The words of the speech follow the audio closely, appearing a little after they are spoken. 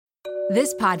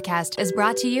This podcast is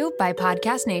brought to you by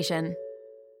Podcast Nation.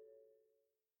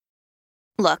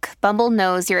 Look, Bumble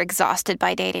knows you're exhausted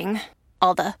by dating.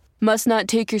 All the, must not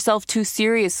take yourself too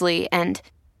seriously, and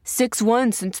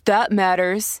 6'1" since that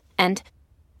matters, and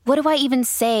what do I even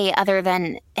say other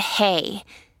than, hey?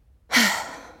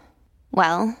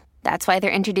 Well, that's why they're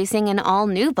introducing an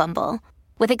all-new Bumble,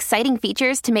 with exciting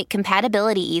features to make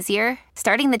compatibility easier,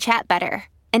 starting the chat better,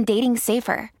 and dating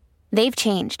safer. They've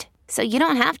changed, so you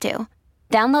don't have to.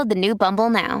 Download the new Bumble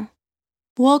now.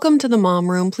 Welcome to the Mom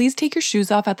Room. Please take your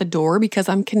shoes off at the door because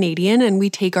I'm Canadian and we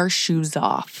take our shoes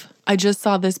off. I just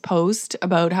saw this post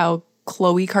about how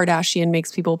Khloe Kardashian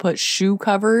makes people put shoe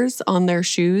covers on their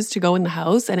shoes to go in the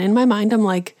house. And in my mind, I'm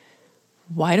like,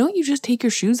 why don't you just take your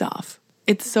shoes off?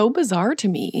 It's so bizarre to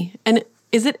me. And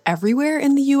is it everywhere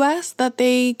in the US that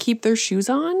they keep their shoes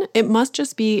on? It must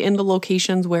just be in the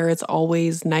locations where it's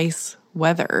always nice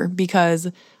weather,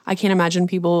 because I can't imagine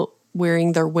people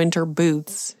wearing their winter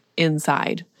boots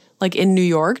inside. Like in New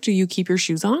York, do you keep your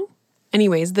shoes on?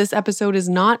 Anyways, this episode is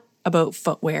not about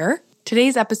footwear.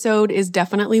 Today's episode is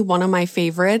definitely one of my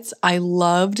favorites. I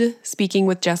loved speaking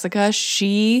with Jessica.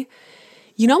 You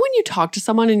know when you talk to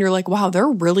someone and you're like, wow, they're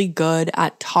really good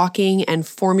at talking and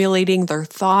formulating their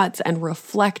thoughts and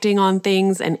reflecting on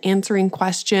things and answering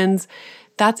questions?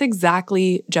 That's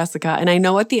exactly Jessica. And I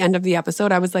know at the end of the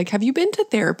episode, I was like, have you been to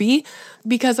therapy?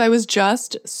 Because I was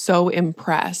just so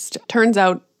impressed. Turns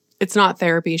out it's not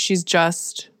therapy. She's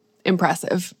just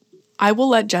impressive. I will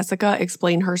let Jessica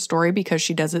explain her story because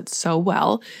she does it so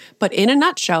well. But in a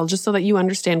nutshell, just so that you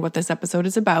understand what this episode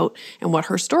is about and what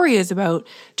her story is about,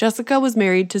 Jessica was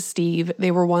married to Steve.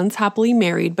 They were once happily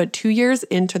married, but 2 years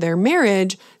into their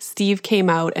marriage, Steve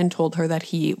came out and told her that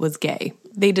he was gay.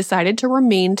 They decided to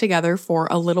remain together for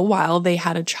a little while. They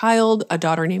had a child, a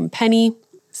daughter named Penny.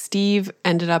 Steve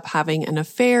ended up having an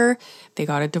affair. They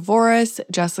got a divorce.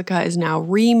 Jessica is now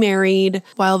remarried.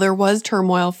 While there was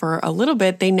turmoil for a little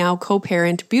bit, they now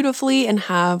co-parent beautifully and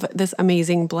have this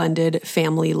amazing blended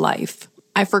family life.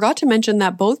 I forgot to mention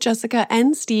that both Jessica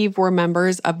and Steve were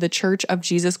members of the Church of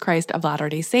Jesus Christ of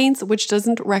Latter-day Saints, which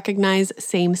doesn't recognize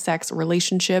same-sex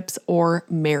relationships or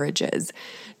marriages.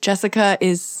 Jessica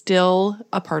is still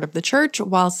a part of the church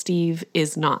while Steve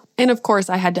is not. And of course,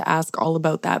 I had to ask all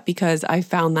about that because I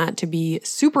found that to be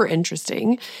super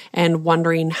interesting and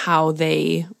wondering how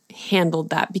they handled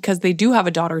that, because they do have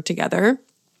a daughter together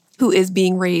who is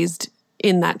being raised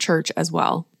in that church as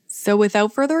well. So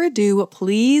without further ado,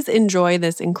 please enjoy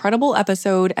this incredible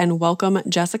episode and welcome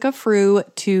Jessica Frew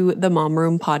to the Mom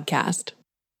Room podcast.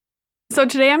 So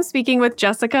today I'm speaking with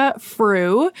Jessica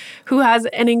Frew, who has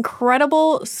an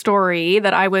incredible story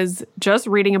that I was just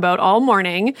reading about all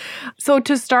morning. So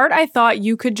to start, I thought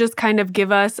you could just kind of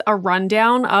give us a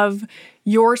rundown of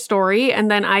your story,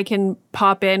 and then I can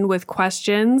pop in with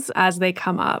questions as they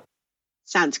come up.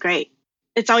 Sounds great.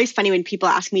 It's always funny when people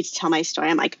ask me to tell my story.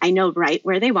 I'm like, I know right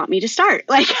where they want me to start.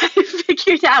 Like, I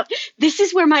figured out this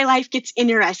is where my life gets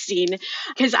interesting,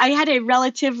 because I had a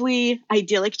relatively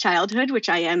idyllic childhood, which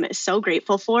I am so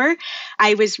grateful for.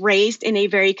 I was raised in a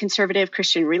very conservative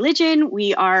Christian religion.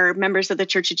 We are members of the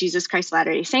Church of Jesus Christ of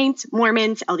Latter-day Saints,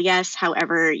 Mormons, LDS,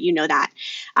 however you know that.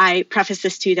 I preface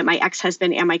this too that my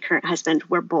ex-husband and my current husband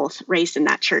were both raised in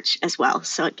that church as well.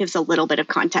 So it gives a little bit of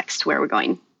context to where we're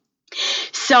going.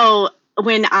 So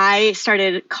when I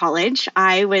started college,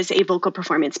 I was a vocal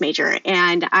performance major,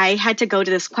 and I had to go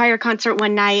to this choir concert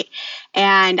one night,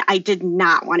 and I did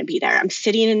not want to be there. I'm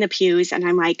sitting in the pews, and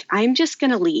I'm like, I'm just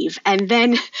going to leave. And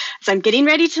then as I'm getting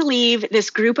ready to leave, this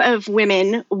group of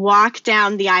women walk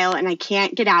down the aisle, and I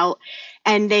can't get out.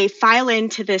 And they file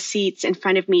into the seats in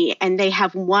front of me, and they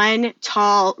have one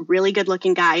tall, really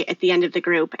good-looking guy at the end of the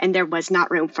group, and there was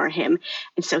not room for him.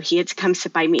 And so he had to come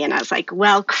sit by me, and I was like,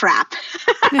 well, crap.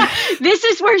 This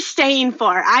is worth staying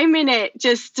for. I'm in it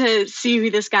just to see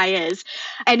who this guy is.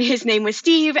 And his name was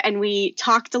Steve, and we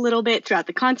talked a little bit throughout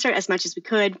the concert as much as we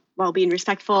could while being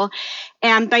respectful.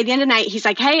 And by the end of the night, he's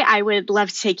like, hey, I would love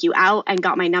to take you out, and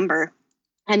got my number.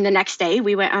 And the next day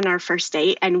we went on our first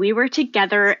date, and we were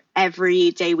together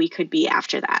every day we could be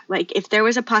after that. Like, if there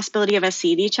was a possibility of us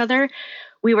seeing each other,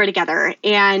 we were together.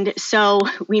 And so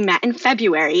we met in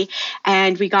February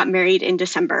and we got married in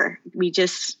December. We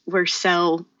just were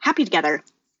so happy together.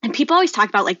 And people always talk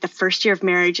about like the first year of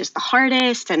marriage is the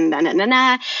hardest and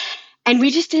And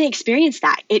we just didn't experience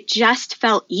that. It just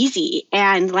felt easy,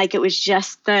 and like it was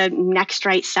just the next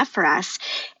right step for us.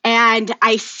 And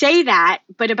I say that,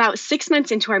 but about 6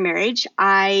 months into our marriage,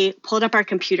 I pulled up our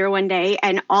computer one day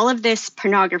and all of this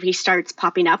pornography starts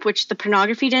popping up, which the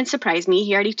pornography didn't surprise me.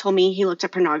 He already told me he looked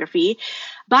at pornography,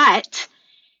 but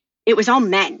it was all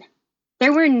men.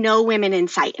 there were no women in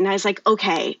sight. And I was like,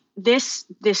 okay, this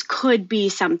could be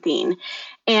something.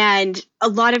 And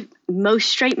most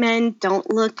straight men don't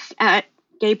look at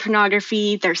gay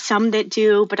pornography. There's some that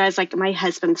do, but I was like, my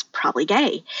husband's probably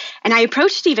gay. And I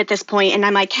approached Steve at this point and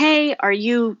I'm like, hey, are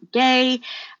you gay?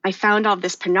 I found all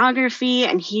this pornography,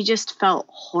 and he just felt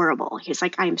horrible. He's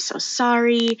like, I'm so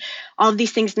sorry, all of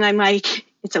these things. And I'm like,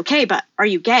 it's okay, but are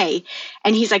you gay?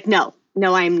 And he's like, no,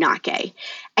 I'm not gay.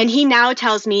 And he now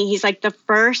tells me, he's like,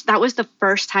 that was the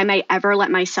first time I ever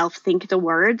let myself think the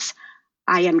words,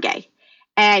 I am gay.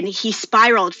 And he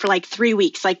spiraled for like 3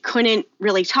 weeks, like couldn't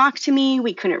really talk to me.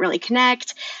 We couldn't really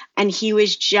connect. And he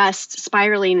was just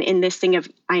spiraling in this thing of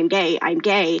I'm gay,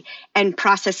 and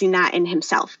processing that in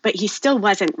himself. But he still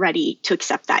wasn't ready to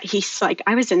accept that. He's like,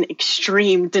 I was in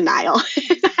extreme denial.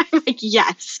 I'm like,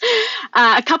 yes.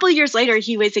 A couple of years later,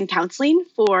 he was in counseling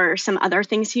for some other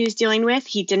things he was dealing with.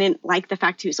 He didn't like the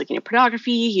fact he was looking at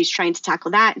pornography. He was trying to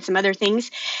tackle that and some other things.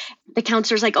 The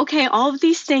counselor's like, okay, all of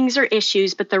these things are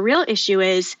issues, but the real issue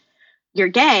is you're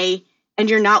gay and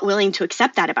you're not willing to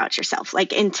accept that about yourself.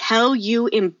 Like, until you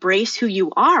embrace who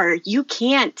you are, you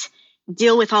can't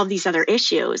deal with all these other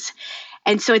issues.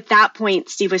 And so at that point,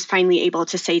 Steve was finally able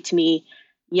to say to me,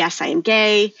 yes, I am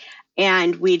gay.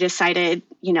 And we decided,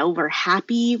 we're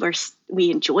happy,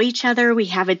 we enjoy each other, we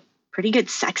have a pretty good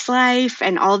sex life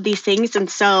and all of these things. And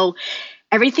so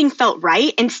everything felt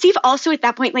right. And Steve also at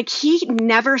that point, like, he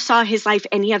never saw his life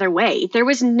any other way. There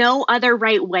was no other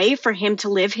right way for him to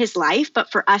live his life,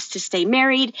 but for us to stay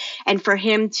married and for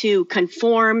him to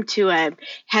conform to a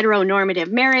heteronormative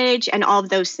marriage and all of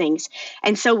those things.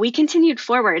 And so we continued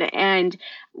forward, and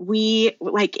we,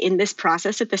 like, in this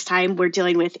process at this time, we're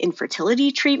dealing with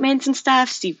infertility treatments and stuff.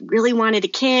 Steve really wanted a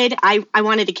kid. I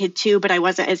wanted a kid too, but I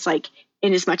wasn't as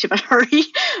in as much of a hurry,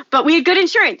 but we had good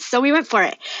insurance, so we went for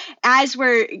it. As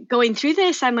we're going through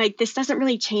this, I'm like, this doesn't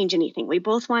really change anything. We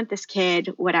both want this kid,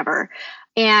 whatever.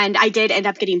 And I did end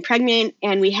up getting pregnant,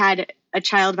 and we had a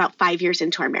child about 5 years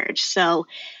into our marriage. So,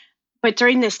 but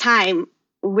during this time,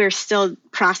 we're still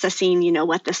processing,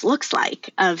 what this looks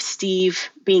like of Steve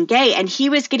being gay. And he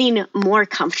was getting more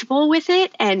comfortable with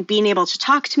it and being able to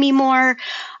talk to me more.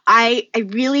 I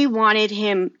really wanted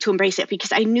him to embrace it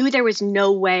because I knew there was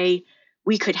no way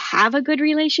we could have a good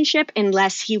relationship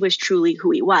unless he was truly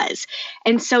who he was.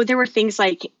 And so there were things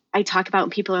like I talk about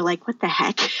and people are like, what the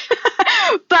heck?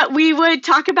 But we would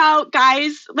talk about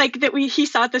guys like that he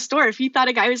saw at the store. If he thought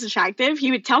a guy was attractive,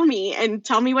 he would tell me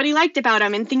what he liked about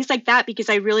him and things like that, because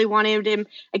I really wanted him,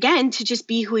 again, to just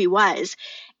be who he was.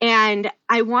 And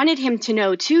I wanted him to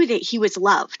know too that he was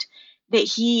loved, that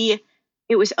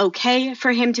it was okay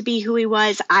for him to be who he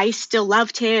was. I still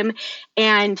loved him.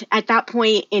 And at that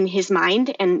point in his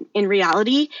mind and in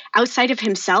reality, outside of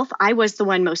himself, I was the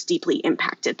one most deeply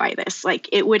impacted by this. Like,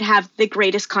 it would have the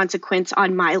greatest consequence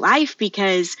on my life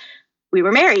because we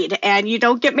were married, and you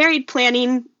don't get married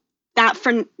planning that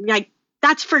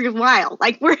that's for a while.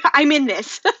 I'm in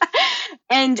this.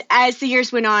 And as the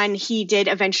years went on, he did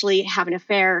eventually have an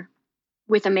affair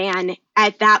with a man.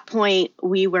 At that point,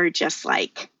 we were just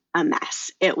like a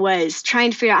mess. It was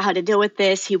trying to figure out how to deal with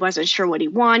this. He wasn't sure what he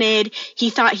wanted. He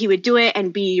thought he would do it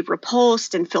and be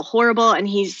repulsed and feel horrible. And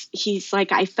he's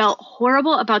like, I felt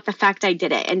horrible about the fact I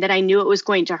did it and that I knew it was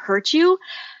going to hurt you,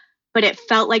 but it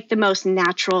felt like the most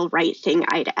natural, right thing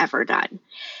I'd ever done.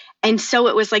 And so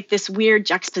it was like this weird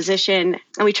juxtaposition,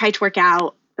 and we tried to work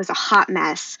out. It was a hot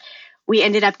mess. We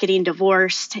ended up getting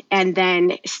divorced, and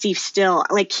then Steve still,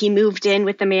 he moved in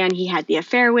with the man he had the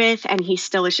affair with, and he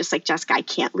still was just like, Jessica, I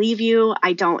can't leave you.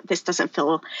 This doesn't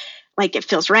feel like it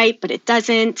feels right, but it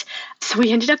doesn't. So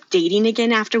we ended up dating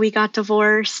again after we got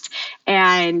divorced,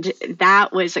 and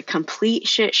that was a complete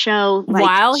shit show.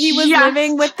 While he was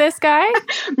living with this guy?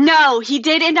 No, he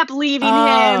did end up leaving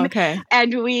him. Okay.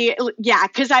 And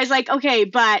because I was like, okay,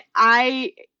 but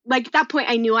at that point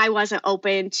I knew I wasn't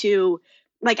open to,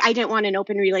 I didn't want an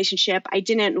open relationship. I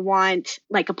didn't want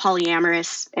a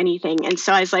polyamorous anything. And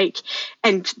so I was like,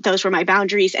 and those were my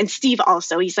boundaries. And Steve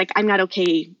also, he's like, I'm not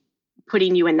okay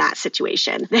putting you in that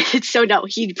situation. So no,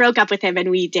 he broke up with him and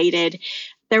we dated.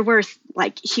 There were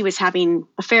he was having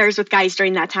affairs with guys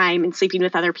during that time and sleeping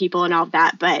with other people and all of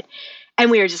that.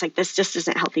 And we were just like, this just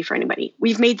isn't healthy for anybody.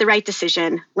 We've made the right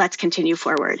decision. Let's continue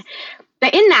forward.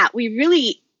 But in that, we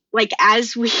really,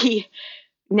 as we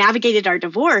navigated our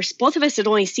divorce, both of us had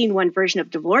only seen one version of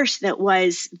divorce that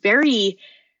was very,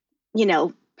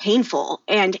 painful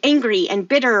and angry and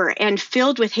bitter and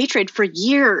filled with hatred for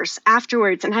years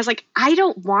afterwards. And I was like, I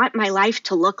don't want my life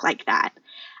to look like that.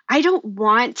 I don't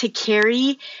want to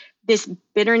carry this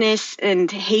bitterness and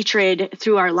hatred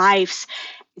through our lives.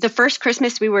 the first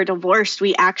Christmas we were divorced,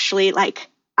 we actually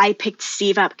I picked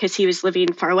Steve up because he was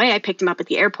living far away. I picked him up at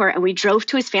the airport and we drove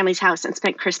to his family's house and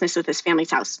spent Christmas with his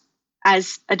family's house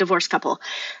as a divorced couple.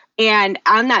 And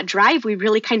on that drive, we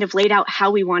really kind of laid out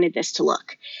how we wanted this to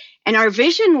look. And our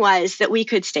vision was that we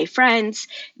could stay friends,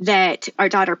 that our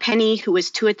daughter Penny, who was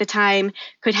 2 at the time,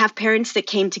 could have parents that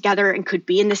came together and could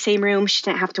be in the same room. She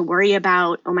didn't have to worry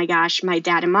about, oh my gosh, my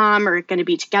dad and mom are going to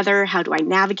be together. How do I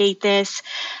navigate this?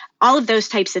 All of those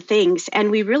types of things.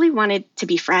 And we really wanted to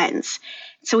be friends.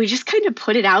 So we just kind of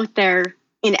put it out there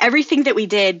in everything that we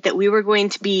did that we were going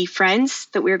to be friends,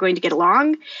 that we were going to get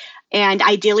along. And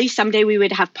ideally, someday we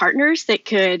would have partners that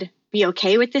could be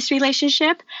okay with this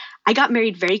relationship. I got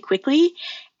married very quickly,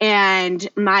 and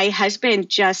my husband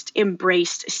just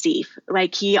embraced Steve.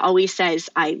 Like he always says,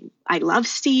 I love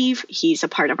Steve. He's a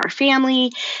part of our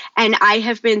family. And I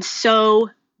have been so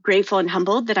grateful and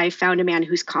humbled that I found a man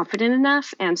who's confident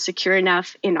enough and secure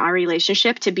enough in our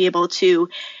relationship to be able to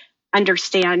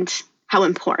understand how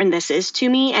important this is to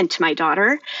me and to my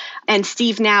daughter. And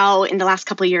Steve now, in the last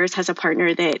couple of years, has a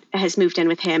partner that has moved in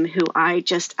with him who I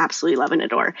just absolutely love and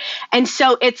adore. And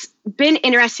so it's been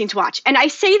interesting to watch. And I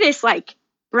say this like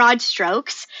broad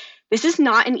strokes. This is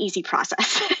not an easy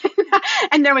process.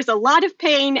 And there was a lot of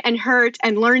pain and hurt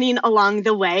and learning along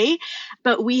the way.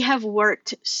 But we have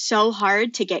worked so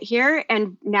hard to get here.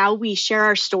 And now we share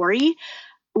our story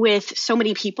with so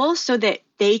many people so that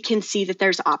they can see that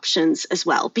there's options as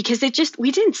well, because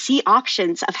we didn't see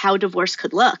options of how divorce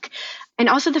could look. And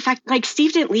also the fact, like,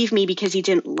 Steve didn't leave me because he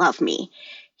didn't love me.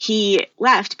 He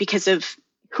left because of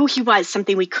who he was,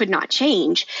 something we could not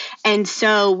change. And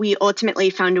so we ultimately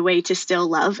found a way to still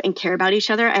love and care about each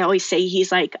other. I always say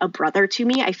he's like a brother to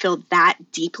me. I feel that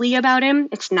deeply about him.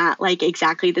 It's not like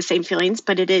exactly the same feelings,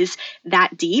 but it is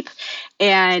that deep.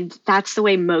 And that's the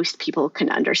way most people can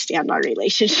understand our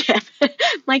relationship.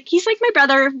 Like, he's like my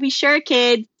brother. We share a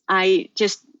kid. I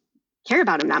just care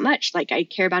about him that much. Like, I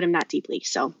care about him that deeply.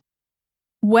 So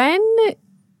when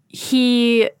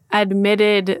he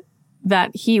admitted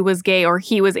that he was gay, or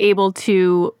he was able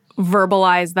to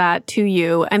verbalize that to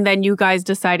you, and then you guys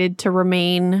decided to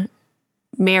remain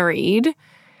married,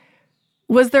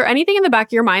 was there anything in the back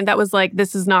of your mind that was like,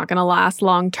 this is not going to last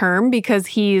long term because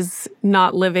he's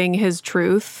not living his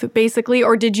truth, basically?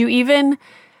 Or did you even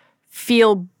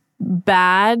feel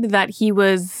bad that he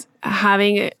was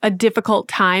having a difficult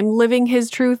time living his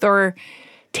truth or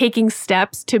taking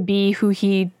steps to be who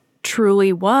he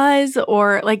truly was?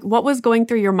 Or like, what was going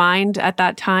through your mind at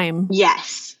that time?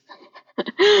 Yes.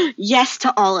 Yes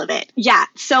to all of it. Yeah.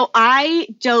 So I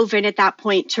dove in at that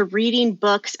point to reading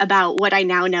books about what I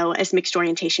now know as mixed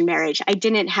orientation marriage. I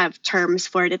didn't have terms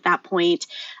for it at that point.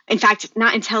 In fact,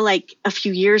 not until like a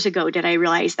few years ago did I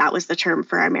realize that was the term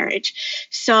for our marriage.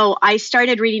 So I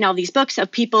started reading all these books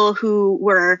of people who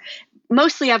were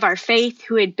mostly of our faith,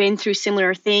 who had been through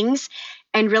similar things,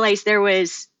 and realized there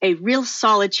was a real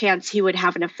solid chance he would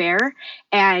have an affair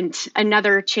and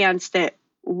another chance that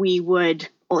we would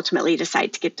ultimately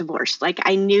decide to get divorced. Like,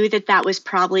 I knew that that was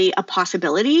probably a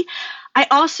possibility. I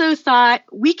also thought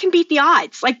we can beat the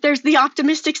odds. Like, there's the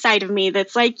optimistic side of me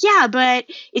that's like, yeah, but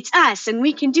it's us and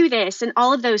we can do this and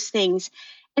all of those things.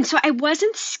 And so I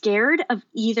wasn't scared of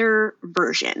either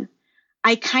version.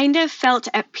 I kind of felt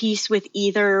at peace with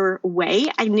either way.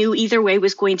 I knew either way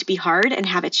was going to be hard and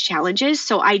have its challenges.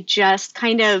 So I just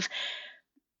kind of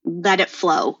let it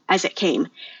flow as it came.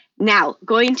 Now,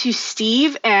 going to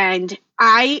Steve, and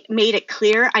I made it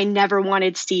clear I never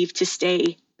wanted Steve to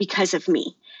stay because of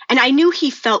me. And I knew he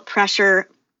felt pressure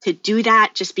to do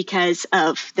that just because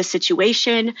of the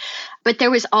situation. But there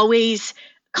was always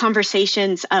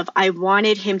conversations of I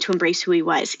wanted him to embrace who he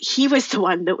was. He was the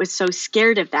one that was so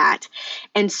scared of that.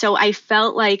 And so I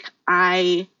felt like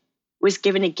I was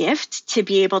given a gift to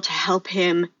be able to help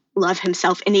him love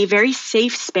himself in a very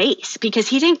safe space, because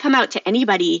he didn't come out to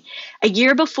anybody. A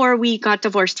year before we got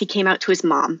divorced, he came out to his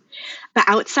mom. But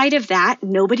outside of that,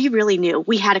 nobody really knew.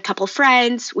 We had a couple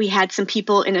friends. We had some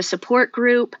people in a support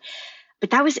group. But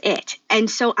that was it. And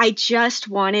so I just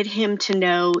wanted him to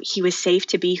know he was safe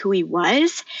to be who he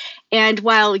was. And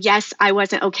while, yes, I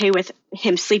wasn't okay with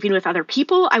him sleeping with other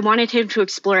people, I wanted him to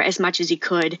explore as much as he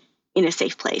could in a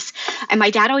safe place. And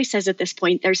my dad always says at this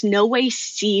point, there's no way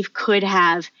Steve could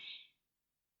have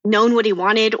known what he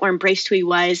wanted or embraced who he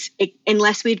was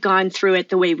unless we'd gone through it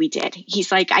the way we did.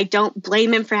 He's like, I don't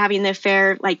blame him for having the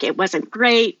affair. Like, it wasn't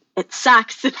great. It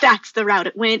sucks that that's the route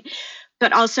it went.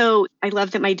 But also, I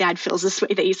love that my dad feels this way,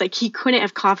 that he's like, he couldn't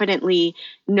have confidently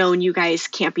known you guys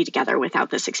can't be together without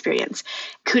this experience.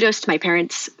 Kudos to my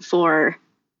parents for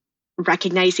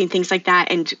recognizing things like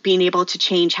that and being able to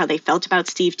change how they felt about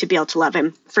Steve to be able to love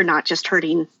him for not just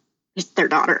hurting their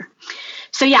daughter.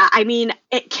 So yeah, I mean,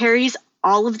 it carries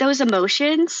all of those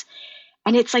emotions,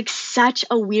 and it's like such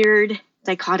a weird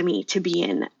dichotomy to be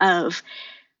in of,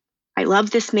 I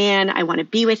love this man, I want to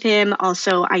be with him.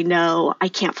 Also, I know I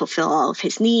can't fulfill all of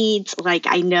his needs. Like,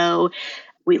 I know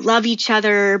we love each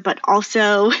other, but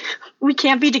also we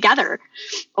can't be together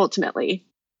ultimately.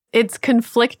 It's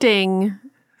conflicting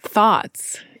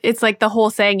thoughts. It's like the whole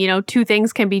saying, two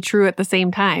things can be true at the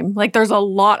same time. Like, there's a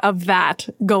lot of that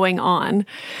going on.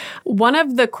 One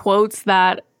of the quotes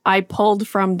that I pulled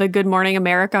from the Good Morning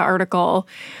America article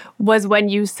was when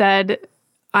you said,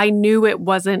 I knew it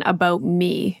wasn't about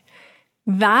me.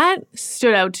 That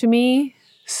stood out to me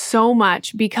so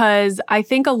much because I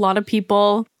think a lot of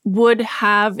people would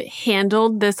have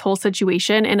handled this whole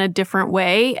situation in a different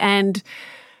way and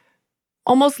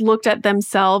almost looked at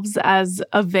themselves as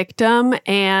a victim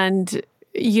and,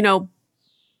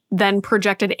 then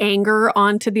projected anger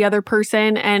onto the other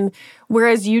person. And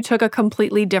whereas you took a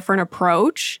completely different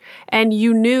approach and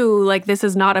you knew, like, this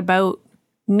is not about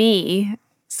me.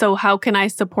 So how can I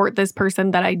support this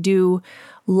person that I do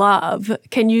love?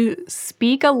 Can you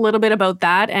speak a little bit about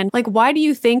that? And like, why do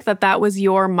you think that was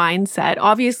your mindset?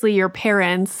 Obviously, your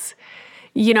parents,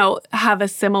 have a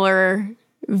similar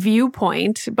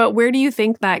viewpoint, but where do you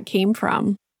think that came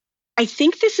from? I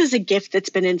think this is a gift that's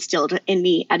been instilled in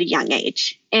me at a young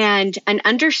age, and an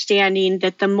understanding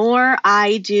that the more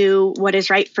I do what is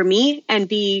right for me and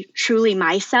be truly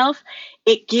myself,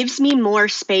 it gives me more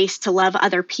space to love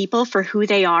other people for who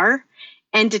they are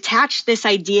and detach this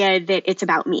idea that it's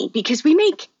about me, because we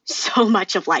make so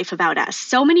much of life about us.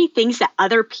 So many things that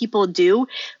other people do,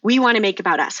 we want to make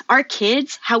about us. Our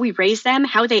kids, how we raise them,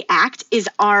 how they act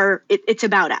it's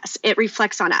about us. It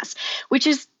reflects on us, which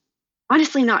is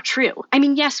honestly not true. I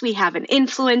mean, yes, we have an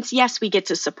influence. Yes, we get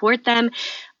to support them.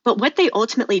 But what they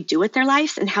ultimately do with their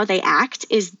lives and how they act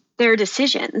is their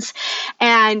decisions.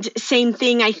 And same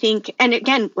thing, I think, and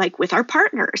again, like with our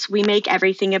partners, we make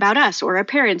everything about us or our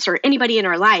parents or anybody in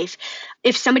our life.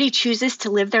 If somebody chooses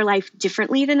to live their life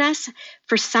differently than us,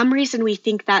 for some reason, we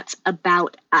think that's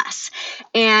about us.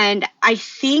 And I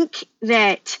think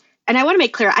that, and I want to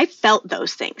make clear, I felt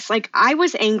those things. Like, I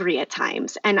was angry at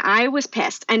times and I was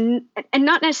pissed, and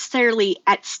not necessarily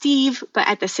at Steve, but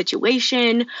at the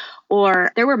situation,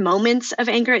 or there were moments of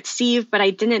anger at Steve, but I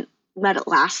didn't let it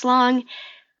last long,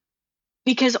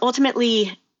 because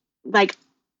ultimately, like,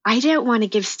 I didn't want to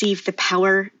give Steve the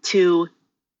power to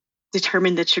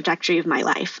determine the trajectory of my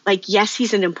life. Like, yes,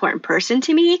 he's an important person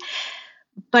to me,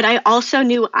 but I also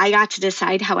knew I got to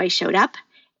decide how I showed up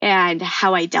and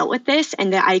how I dealt with this,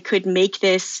 and that I could make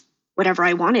this whatever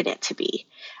I wanted it to be.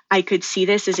 I could see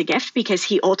this as a gift because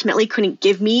he ultimately couldn't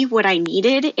give me what I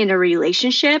needed in a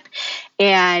relationship,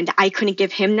 and I couldn't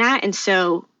give him that. And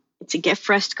so it's a gift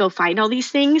for us to go find all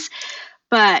these things.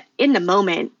 But in the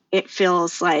moment, it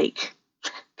feels like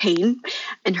pain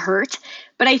and hurt.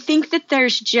 But I think that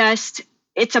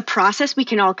it's a process we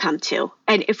can all come to.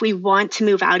 And if we want to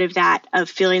move out of that, of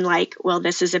feeling like, well,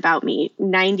 this is about me,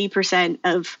 95%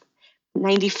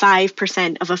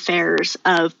 of affairs,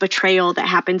 of betrayal that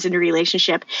happens in a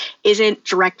relationship isn't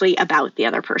directly about the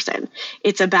other person.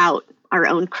 It's about our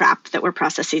own crap that we're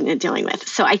processing and dealing with.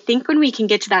 So I think when we can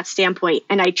get to that standpoint,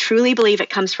 and I truly believe it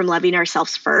comes from loving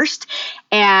ourselves first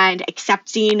and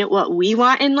accepting what we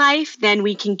want in life, then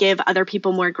we can give other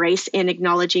people more grace in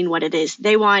acknowledging what it is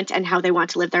they want and how they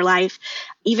want to live their life,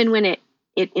 even when it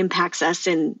impacts us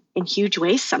in huge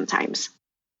ways sometimes.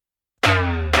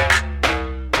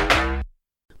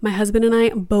 My husband and I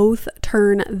both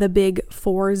turn the big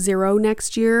 40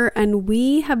 next year, and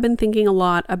we have been thinking a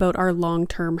lot about our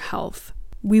long-term health.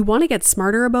 We want to get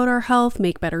smarter about our health,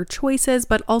 make better choices,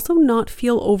 but also not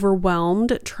feel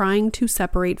overwhelmed trying to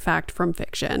separate fact from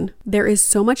fiction. There is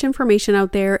so much information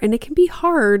out there, and it can be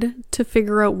hard to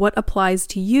figure out what applies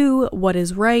to you, what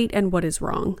is right, and what is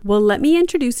wrong. Well, let me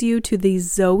introduce you to the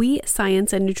Zoe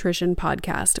Science and Nutrition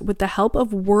podcast. With the help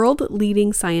of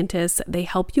world-leading scientists, they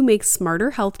help you make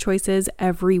smarter health choices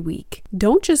every week.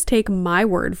 Don't just take my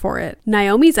word for it.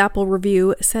 Naomi's Apple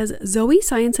review says Zoe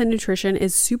Science and Nutrition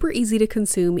is super easy to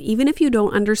consume even if you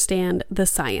don't understand the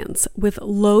science, with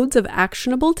loads of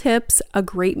actionable tips, a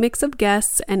great mix of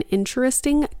guests, and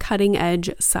interesting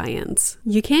cutting-edge science.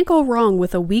 You can't go wrong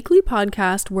with a weekly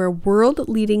podcast where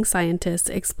world-leading scientists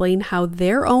explain how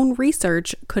their own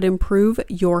research could improve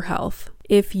your health.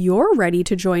 If you're ready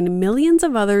to join millions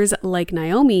of others like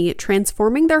Naomi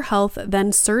transforming their health,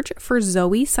 then search for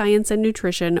Zoe Science and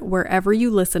Nutrition wherever you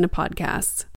listen to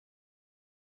podcasts.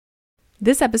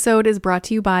 This episode is brought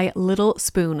to you by Little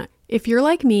Spoon. If you're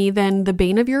like me, then the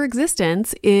bane of your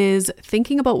existence is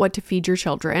thinking about what to feed your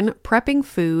children, prepping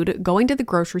food, going to the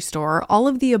grocery store, all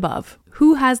of the above.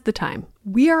 Who has the time?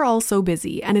 We are all so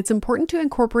busy, and it's important to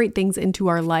incorporate things into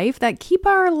our life that keep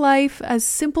our life as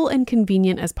simple and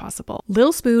convenient as possible.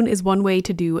 Little Spoon is one way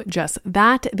to do just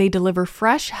that. They deliver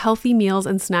fresh, healthy meals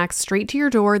and snacks straight to your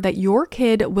door that your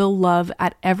kid will love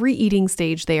at every eating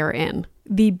stage they are in.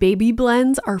 The baby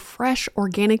blends are fresh,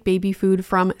 organic baby food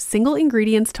from single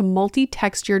ingredients to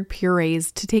multi-textured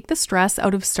purees to take the stress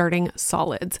out of starting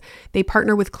solids. They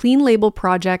partner with Clean Label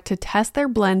Project to test their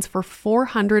blends for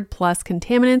 400 plus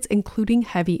contaminants, including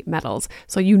heavy metals,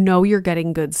 so you know you're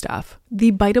getting good stuff.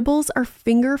 The Biteables are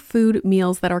finger food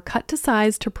meals that are cut to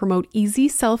size to promote easy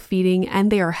self-feeding,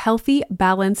 and they are healthy,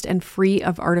 balanced, and free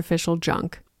of artificial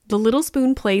junk. The Little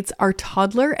Spoon plates are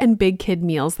toddler and big kid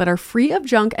meals that are free of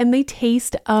junk and they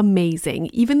taste amazing.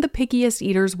 Even the pickiest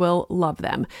eaters will love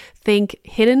them. Think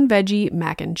hidden veggie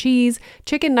mac and cheese,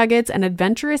 chicken nuggets, and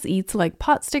adventurous eats like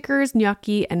pot stickers,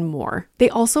 gnocchi, and more. They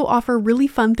also offer really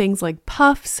fun things like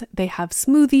puffs, they have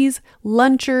smoothies,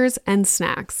 lunchers, and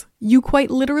snacks. You quite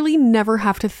literally never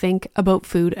have to think about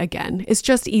food again. It's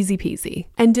just easy peasy.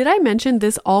 And did I mention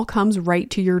this all comes right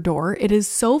to your door? It is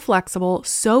so flexible,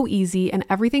 so easy, and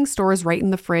everything stores right in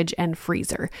the fridge and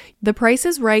freezer. The price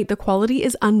is right, the quality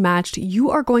is unmatched. You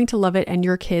are going to love it and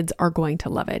your kids are going to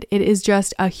love it. It is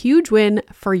just a huge win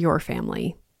for your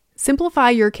family. Simplify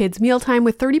your kids' mealtime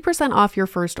with 30% off your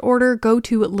first order. Go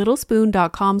to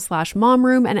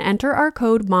littlespoon.com/momroom and enter our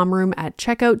code momroom at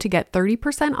checkout to get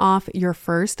 30% off your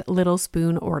first Little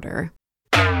Spoon order.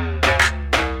 Can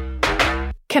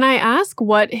I ask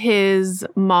what his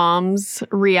mom's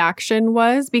reaction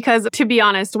was? Because to be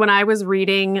honest, when I was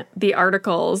reading the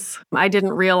articles, I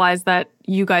didn't realize that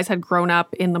you guys had grown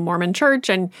up in the Mormon church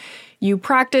and you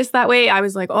practiced that way. I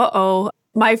was like, uh-oh.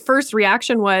 My first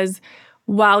reaction was,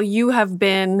 while you have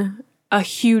been a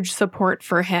huge support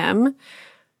for him,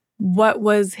 what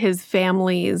was his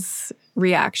family's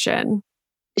reaction?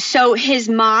 So his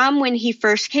mom, when he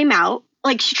first came out,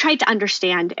 she tried to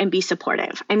understand and be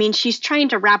supportive. I mean, she's trying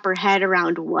to wrap her head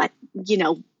around what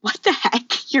the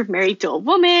heck? You're married to a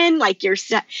woman, I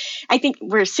think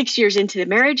we're 6 years into the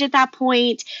marriage at that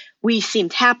point. We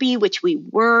seemed happy, which we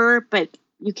were, but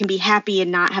you can be happy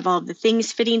and not have all of the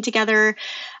things fitting together.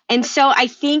 And so I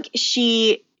think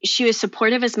she was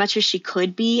supportive as much as she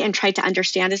could be and tried to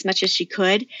understand as much as she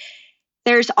could.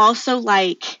 There's also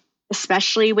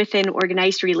especially within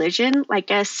organized religion,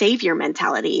 a savior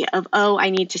mentality of, oh,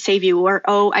 I need to save you, or,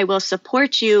 oh, I will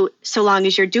support you so long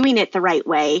as you're doing it the right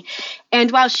way.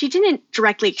 And while she didn't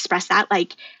directly express that, I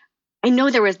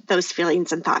know there was those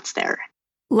feelings and thoughts there.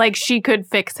 She could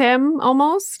fix him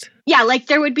almost? Yeah,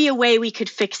 there would be a way we could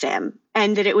fix him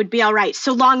and that it would be all right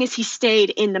so long as he stayed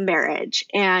in the marriage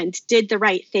and did the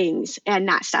right things and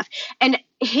that stuff. And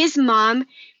his mom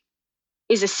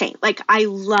is a saint. I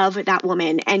love that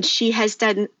woman, and she has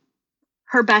done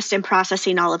her best in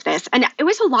processing all of this. And it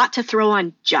was a lot to throw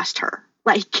on just her.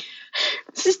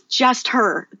 This is just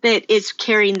her that is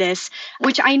carrying this,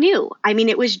 which I knew. I mean,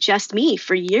 it was just me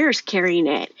for years carrying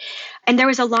it. And there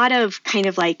was a lot of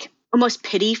almost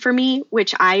pity for me,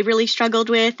 which I really struggled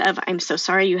with of, I'm so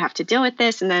sorry you have to deal with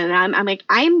this. And then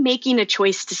I'm making a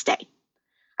choice to stay.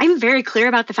 I'm very clear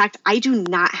about the fact I do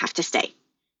not have to stay.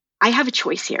 I have a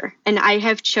choice here and I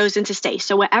have chosen to stay.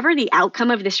 So whatever the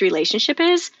outcome of this relationship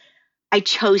is, I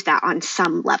chose that on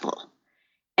some level.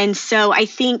 And so I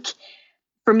think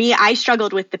for me, I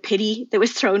struggled with the pity that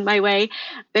was thrown my way,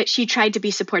 but she tried to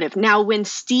be supportive. Now, when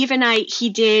Steve and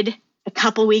he did a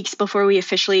couple weeks before we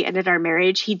officially ended our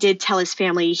marriage, he did tell his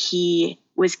family he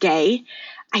was gay.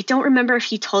 I don't remember if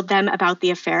he told them about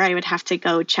the affair. I would have to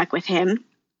go check with him.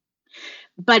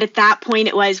 But at that point,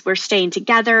 it was, we're staying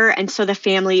together. And so the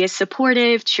family is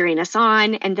supportive, cheering us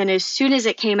on. And then as soon as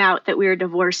it came out that we were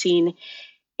divorcing,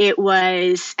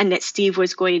 and that Steve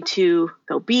was going to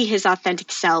go be his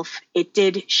authentic self, it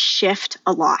did shift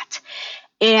a lot.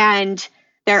 And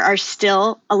there are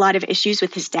still a lot of issues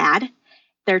with his dad.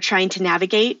 They're trying to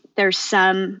navigate. There's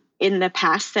some in the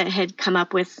past that had come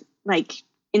up with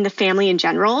in the family in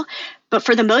general. But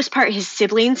for the most part, his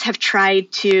siblings have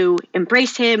tried to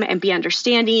embrace him and be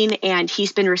understanding. And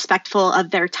he's been respectful of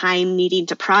their time needing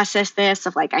to process this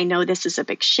of I know this is a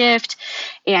big shift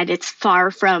and it's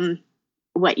far from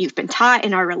what you've been taught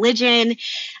in our religion.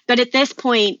 But at this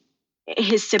point,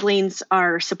 his siblings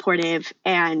are supportive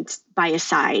and by his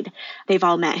side. They've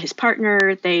all met his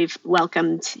partner. They've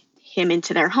welcomed him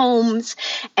into their homes.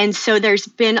 And so there's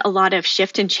been a lot of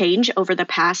shift and change over the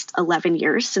past 11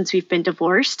 years since we've been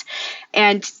divorced.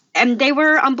 And they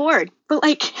were on board. But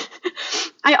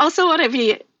I also want to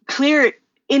be clear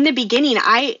in the beginning.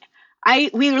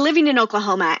 We were living in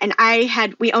Oklahoma, and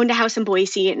we owned a house in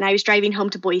Boise, and I was driving home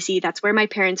to Boise. That's where my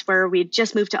parents were. We had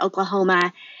just moved to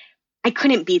Oklahoma. I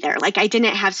couldn't be there. Like, I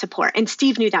didn't have support. And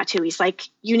Steve knew that too. He's like,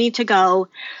 you need to go.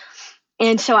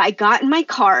 And so I got in my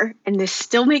car, and this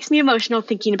still makes me emotional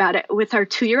thinking about it, with our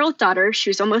 2-year-old daughter.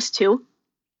 She was almost 2,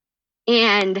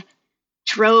 and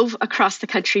drove across the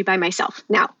country by myself.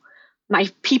 Now, my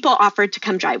people offered to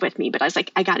come drive with me, but I was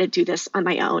like, I got to do this on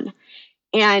my own.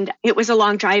 And it was a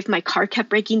long drive. My car kept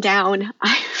breaking down.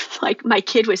 My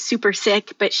kid was super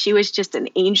sick, but she was just an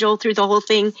angel through the whole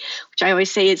thing, which I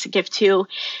always say is a gift too.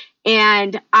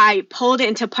 And I pulled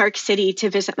into Park City to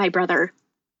visit my brother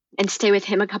and stay with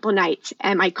him a couple nights.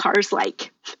 And my car's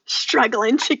like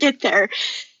struggling to get there.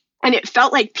 And it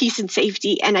felt like peace and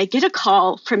safety. And I get a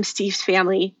call from Steve's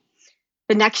family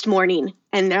the next morning.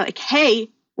 And they're like, hey,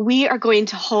 we are going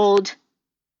to hold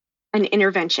an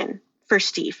intervention for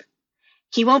Steve.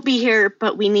 He won't be here,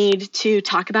 but we need to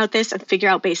talk about this and figure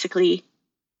out basically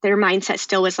their mindset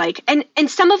still was like, and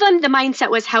some of them, the mindset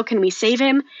was, how can we save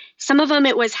him? Some of them,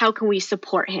 it was, how can we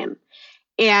support him?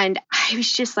 And I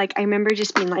was just like, I remember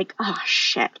just being like, oh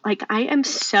shit, like I am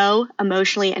so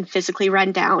emotionally and physically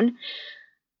run down,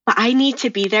 but I need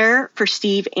to be there for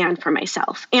Steve and for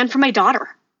myself and for my daughter.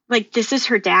 Like, this is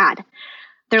her dad.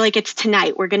 They're like, it's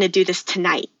tonight. We're going to do this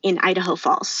tonight in Idaho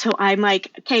Falls. So I'm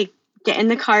like, okay, get in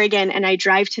the car again. And I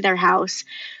drive to their house,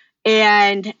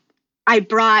 and I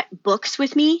brought books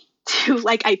with me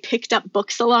I picked up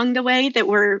books along the way that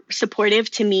were supportive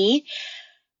to me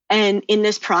and in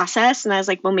this process. And I was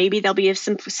like, well, maybe there'll be of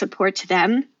some support to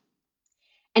them.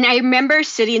 And I remember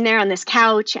sitting there on this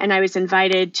couch, and I was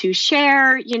invited to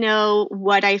share,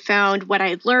 what I found, what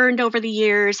I learned over the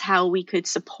years, how we could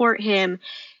support him.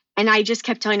 And I just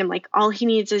kept telling him, like, all he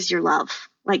needs is your love.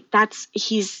 Like,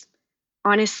 he's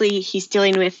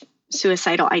dealing with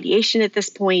suicidal ideation at this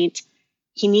point.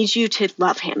 He needs you to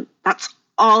love him. That's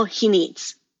all he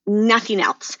needs. Nothing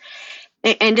else.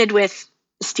 It ended with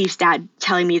Steve's dad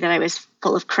telling me that I was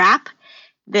full of crap,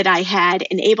 that I had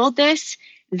enabled this,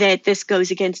 that this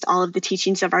goes against all of the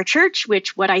teachings of our church,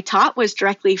 which what I taught was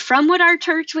directly from what our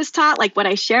church was taught, like what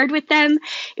I shared with them.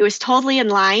 It was totally in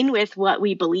line with what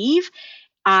we believe.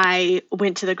 I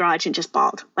went to the garage and just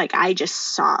bawled. Like, I just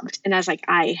sobbed. And I was like,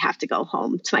 I have to go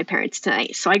home to my parents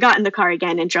tonight. So I got in the car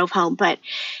again and drove home. But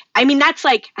I mean, that's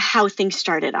like how things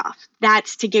started off.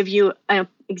 That's to give you an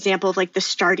example of like the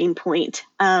starting point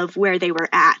of where they were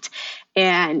at.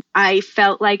 And I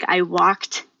felt like I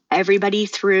walked everybody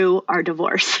through our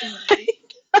divorce.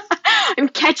 I'm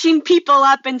catching people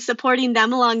up and supporting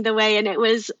them along the way. And it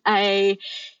was a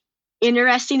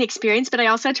interesting experience, but I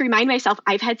also had to remind myself,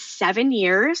 I've had 7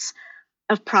 years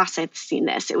of processing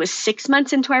this. It was 6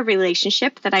 months into our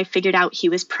relationship that I figured out he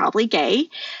was probably gay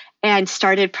and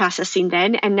started processing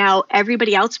then. And now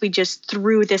everybody else, we just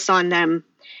threw this on them.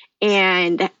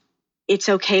 And it's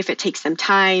okay if it takes them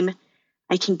time.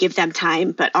 I can give them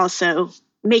time, but also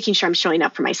making sure I'm showing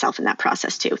up for myself in that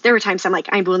process too. There were times I'm like,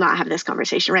 I will not have this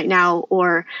conversation right now,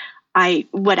 or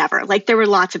whatever. Like, there were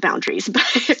lots of boundaries,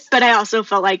 but I also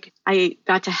felt like I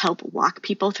got to help walk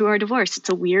people through our divorce. It's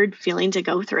a weird feeling to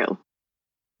go through.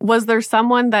 Was there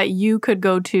someone that you could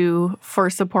go to for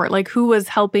support? Like, who was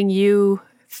helping you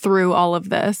through all of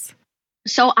this?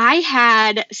 So I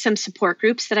had some support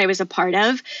groups that I was a part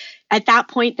of. At that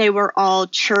point, they were all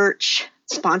church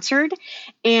sponsored,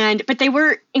 but they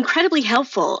were incredibly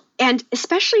helpful. And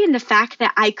especially in the fact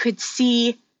that I could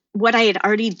see what I had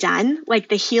already done, like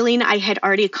the healing I had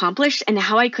already accomplished, and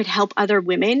how I could help other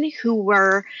women who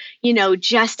were,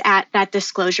 just at that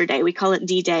disclosure day. We call it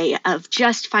D-Day, of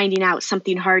just finding out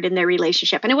something hard in their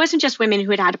relationship. And it wasn't just women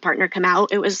who had a partner come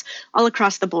out. It was all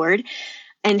across the board,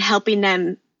 and helping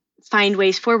them find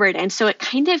ways forward. And so it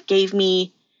kind of gave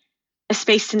me a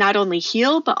space to not only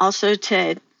heal, but also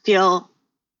to feel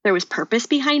there was purpose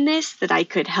behind this, that I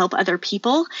could help other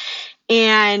people.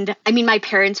 And I mean, my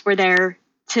parents were there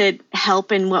to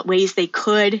help in what ways they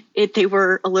could. They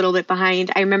were a little bit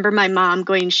behind. I remember my mom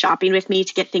going shopping with me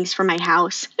to get things for my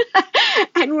house.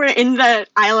 And we're in the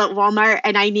aisle at Walmart,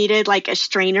 and I needed like a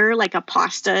strainer, like a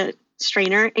pasta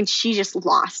strainer, and she just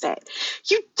lost it.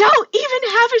 You don't even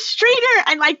have a strainer,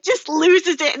 and like just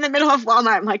loses it in the middle of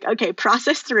Walmart. I'm like, okay,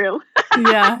 process through.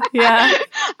 Yeah.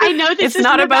 I know this is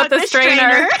not about the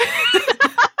strainer.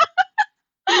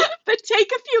 But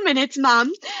take a few minutes,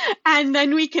 Mom, and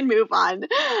then we can move on.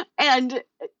 And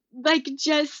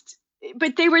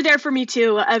but they were there for me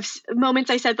too, of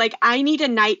moments I said, like, I need a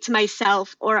night to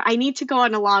myself, or I need to go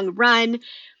on a long run.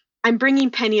 I'm bringing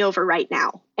Penny over right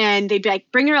now. And they'd be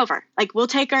like, bring her over. Like, we'll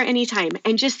take her anytime.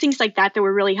 And just things like that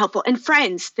were really helpful. And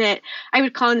friends that I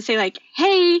would call and say like,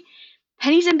 hey,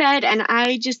 Penny's in bed and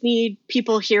I just need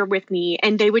people here with me.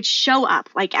 And they would show up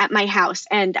like at my house.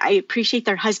 And I appreciate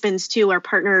their husbands too, our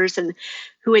partners, and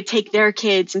who would take their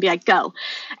kids and be like, go.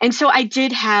 And so I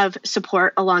did have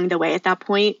support along the way at that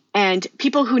point. And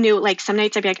people who knew, like some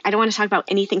nights I'd be like, I don't want to talk about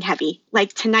anything heavy.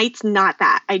 Like tonight's not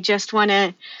that. I just want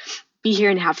to be here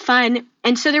and have fun.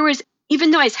 And so there was, even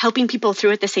though I was helping people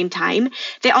through at the same time,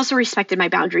 they also respected my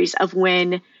boundaries of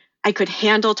when I could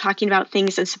handle talking about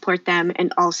things and support them.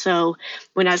 And also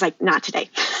when I was like, not today,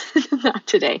 not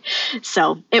today.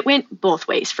 So it went both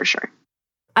ways for sure.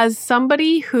 As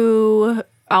somebody who,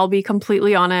 I'll be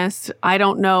completely honest, I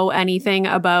don't know anything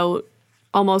about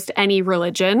almost any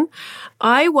religion.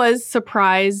 I was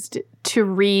surprised to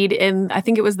read in, I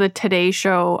think it was the Today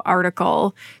Show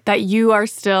article, that you are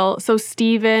still, so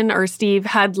Steve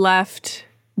had left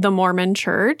the Mormon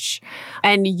church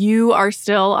and you are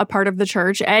still a part of the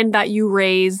church, and that you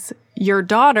raise your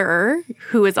daughter,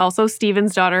 who is also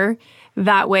Stephen's daughter,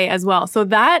 that way as well. So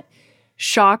that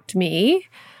shocked me.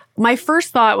 My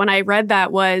first thought when I read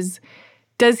that was,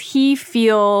 does he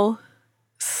feel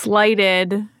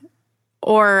slighted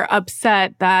or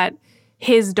upset that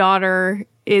his daughter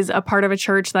is a part of a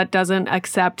church that doesn't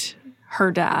accept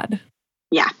her dad?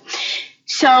 Yeah.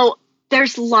 So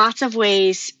there's lots of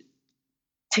ways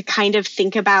to kind of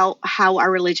think about how our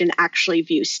religion actually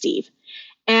views Steve.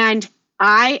 And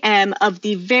I am of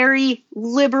the very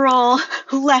liberal,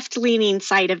 left-leaning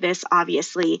side of this,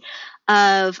 obviously,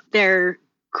 of there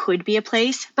could be a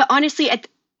place. But honestly,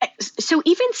 so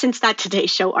even since that Today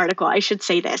Show article, I should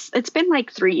say this, it's been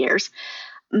like 3 years.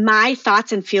 My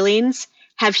thoughts and feelings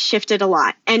have shifted a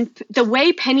lot. And the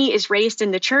way Penny is raised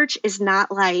in the church is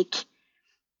not like,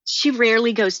 she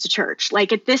rarely goes to church.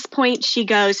 Like at this point,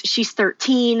 she's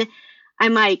 13.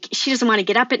 I'm like, she doesn't want to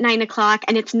get up at 9 o'clock,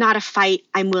 and it's not a fight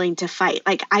I'm willing to fight.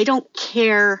 Like, I don't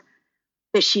care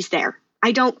that she's there.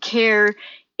 I don't care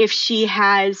if she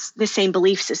has the same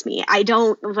beliefs as me.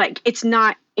 It's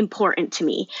not important to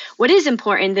me. What is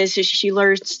important is she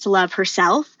learns to love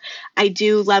herself. I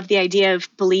do love the idea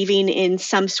of believing in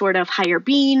some sort of higher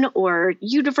being or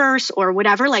universe or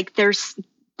whatever. Like there's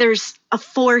a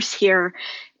force here,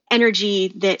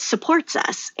 energy that supports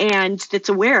us and that's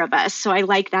aware of us. So I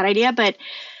like that idea. But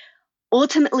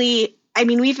ultimately, I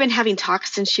mean, we've been having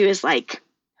talks since she was like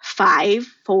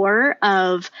 4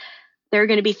 of, there are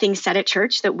going to be things said at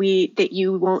church that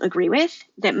you won't agree with,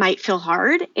 that might feel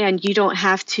hard, and you don't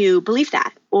have to believe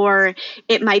that. Or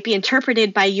it might be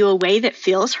interpreted by you a way that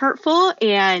feels hurtful,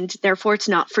 and therefore it's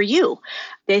not for you.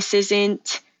 This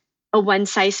isn't a one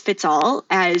size fits all,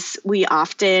 as we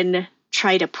often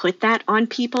try to put that on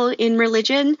people in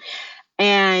religion.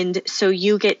 And so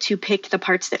you get to pick the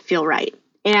parts that feel right.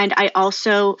 And I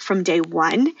also, from day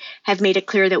one, have made it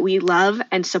clear that we love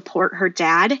and support her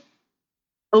dad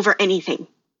over anything.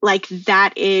 Like he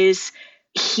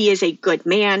is a good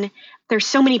man. There's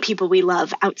so many people we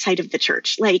love outside of the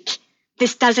church. Like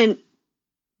this doesn't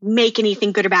make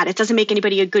anything good or bad. It doesn't make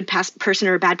anybody a good person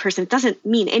or a bad person. It doesn't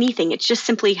mean anything. It's just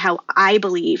simply how I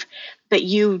believe that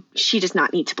she does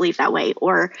not need to believe that way,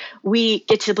 or we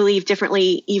get to believe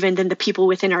differently even than the people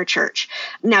within our church.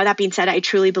 Now, that being said, I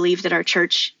truly believe that our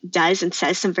church does and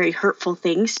says some very hurtful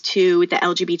things to the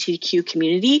LGBTQ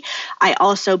community. I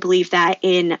also believe that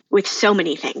with so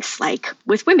many things, like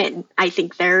with women, I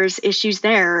think there's issues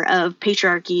there of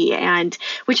patriarchy, and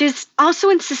which is also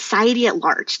in society at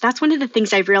large. That's one of the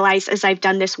things I've realized as I've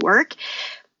done this work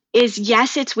is,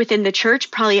 yes, it's within the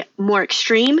church, probably more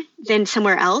extreme than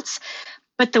somewhere else.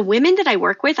 But the women that I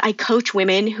work with, I coach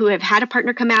women who have had a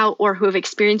partner come out or who have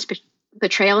experienced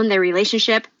betrayal in their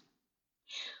relationship.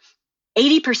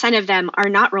 80% of them are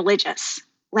not religious.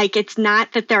 Like, it's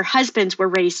not that their husbands were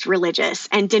raised religious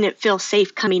and didn't feel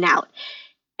safe coming out.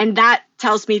 And that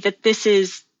tells me that this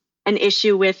is an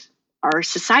issue with our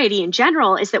society in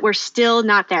general, is that we're still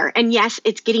not there. And yes,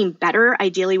 it's getting better,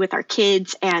 ideally with our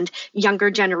kids and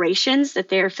younger generations, that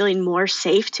they're feeling more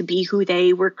safe to be who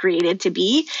they were created to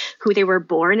be, who they were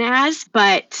born as.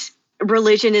 But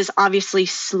religion is obviously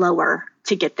slower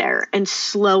to get there and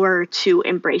slower to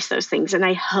embrace those things. And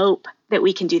I hope that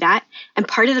we can do that. And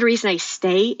part of the reason I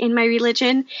stay in my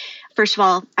religion, first of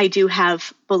all, I do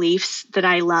have beliefs that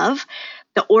I love.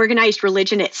 The organized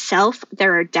religion itself,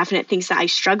 there are definite things that I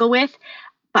struggle with,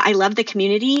 but I love the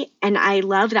community, and I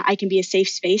love that I can be a safe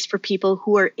space for people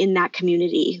who are in that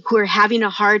community, who are having a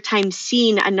hard time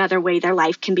seeing another way their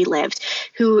life can be lived,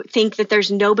 who think that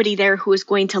there's nobody there who is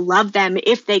going to love them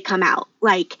if they come out.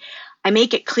 Like, I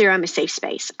make it clear I'm a safe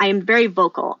space. I am very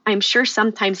vocal. I'm sure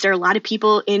sometimes there are a lot of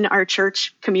people in our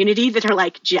church community that are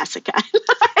like, Jessica,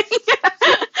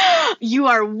 you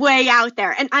are way out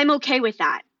there. And I'm okay with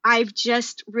that. I've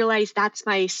just realized that's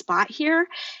my spot here.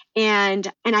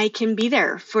 And I can be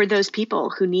there for those people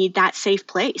who need that safe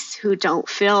place, who don't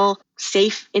feel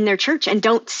safe in their church and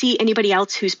don't see anybody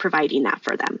else who's providing that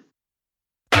for them.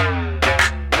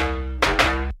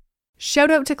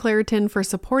 Shout out to Claritin for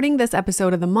supporting this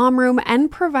episode of The Mom Room and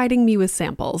providing me with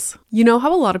samples. You know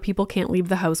how a lot of people can't leave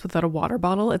the house without a water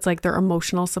bottle? It's like their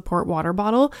emotional support water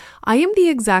bottle. I am the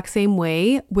exact same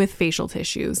way with facial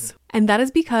tissues. And that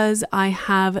is because I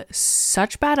have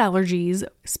such bad allergies,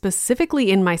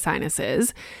 specifically in my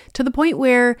sinuses, to the point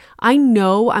where I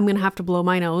know I'm going to have to blow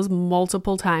my nose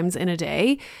multiple times in a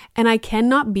day, and I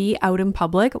cannot be out in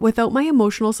public without my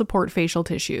emotional support facial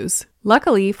tissues.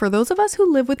 Luckily, for those of us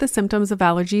who live with the symptoms of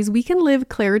allergies, we can live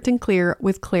Claritin Clear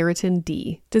with Claritin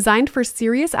D. Designed for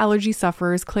serious allergy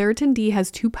sufferers, Claritin D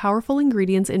has 2 powerful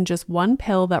ingredients in just one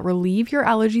pill that relieve your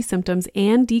allergy symptoms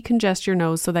and decongest your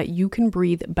nose so that you can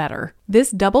breathe better. This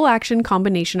double action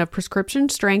combination of prescription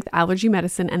strength allergy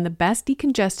medicine and the best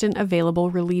decongestant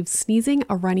available relieves sneezing,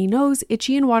 a runny nose,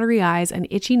 itchy and watery eyes, an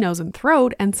itchy nose and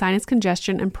throat, and sinus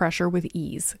congestion and pressure with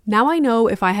ease. Now I know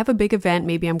if I have a big event,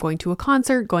 maybe I'm going to a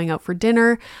concert, going out for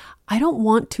dinner, I don't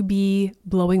want to be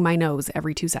blowing my nose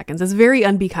every 2 seconds. It's very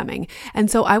unbecoming. And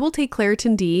so I will take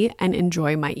Claritin D and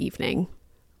enjoy my evening.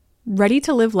 Ready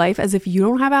to live life as if you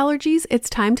don't have allergies? It's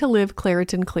time to live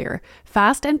Claritin Clear.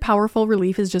 Fast and powerful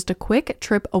relief is just a quick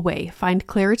trip away. Find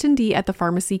Claritin D at the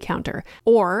pharmacy counter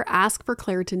or ask for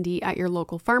Claritin D at your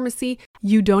local pharmacy.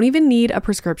 You don't even need a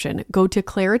prescription. Go to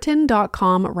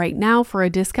Claritin.com right now for a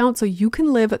discount so you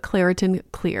can live Claritin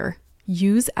Clear.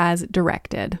 Use as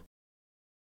directed.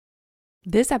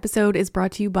 This episode is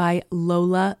brought to you by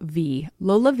Lola V.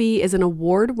 Lola V is an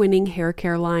award-winning hair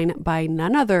care line by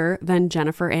none other than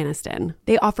Jennifer Aniston.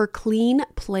 They offer clean,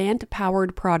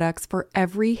 plant-powered products for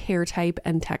every hair type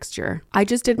and texture. I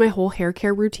just did my whole hair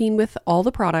care routine with all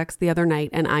the products the other night,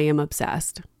 and I am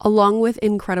obsessed. Along with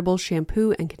incredible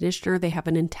shampoo and conditioner, they have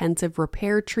an intensive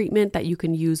repair treatment that you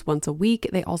can use once a week.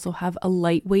 They also have a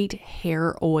lightweight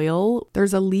hair oil.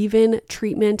 There's a leave-in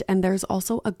treatment, and there's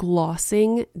also a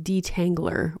glossing detangler,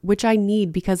 which I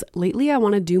need because lately I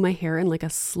want to do my hair in like a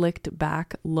slicked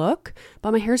back look,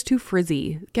 but my hair's too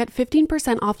frizzy. Get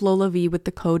 15% off Lola V with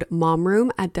the code MOMROOM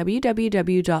at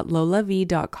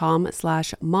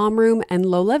www.lolav.com/momroom, and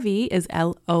Lola V is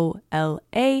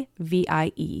LOLAVIE.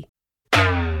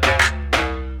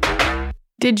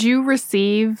 Did you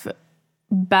receive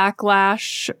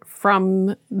backlash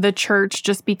from the church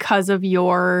just because of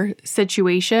your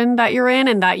situation that you're in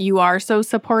and that you are so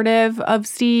supportive of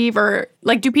Steve? Or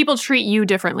like, do people treat you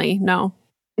differently? No.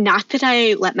 Not that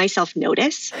I let myself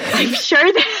notice. I'm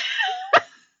sure that,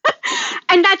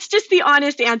 and that's just the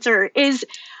honest answer, is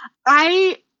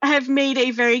I have made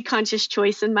a very conscious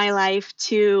choice in my life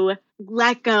to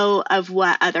let go of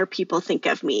what other people think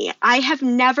of me. I have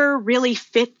never really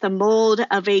fit the mold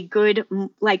of a good,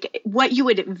 like what you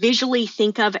would visually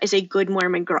think of as a good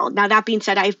Mormon girl. Now, that being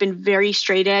said, I've been very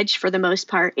straight edge for the most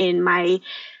part in my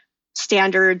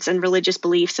standards and religious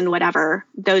beliefs and whatever.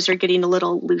 Those are getting a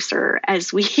little looser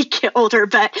as we get older,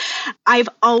 but I've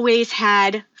always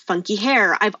had funky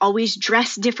hair. I've always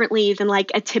dressed differently than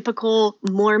like a typical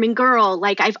Mormon girl.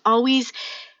 Like I've always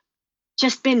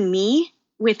just been me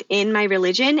within my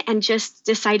religion and just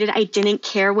decided I didn't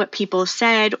care what people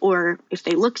said or if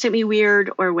they looked at me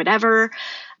weird or whatever,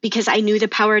 because I knew the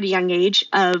power at a young age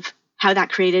of how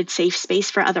that created safe space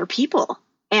for other people.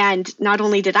 And not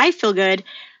only did I feel good,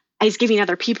 I was giving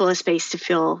other people a space to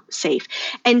feel safe.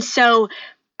 And so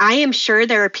I am sure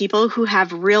there are people who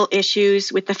have real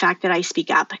issues with the fact that I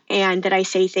speak up and that I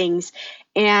say things.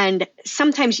 And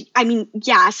sometimes,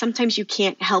 sometimes you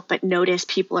can't help but notice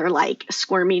people are like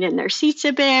squirming in their seats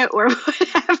a bit or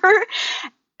whatever.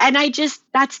 And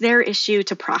that's their issue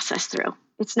to process through.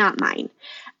 It's not mine.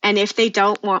 And if they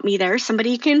don't want me there,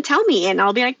 somebody can tell me and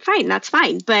I'll be like, fine, that's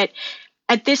fine. But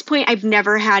at this point, I've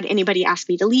never had anybody ask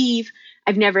me to leave.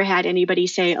 I've never had anybody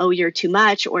say, oh, you're too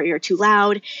much or you're too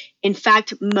loud. In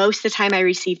fact, most of the time I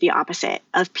receive the opposite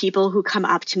of people who come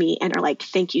up to me and are like,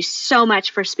 thank you so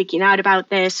much for speaking out about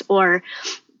this. Or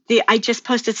I just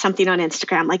posted something on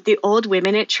Instagram, like the old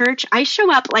women at church. I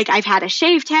show up like I've had a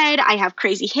shaved head. I have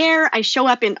crazy hair. I show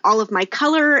up in all of my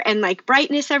color and like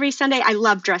brightness every Sunday. I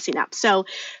love dressing up. So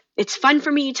it's fun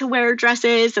for me to wear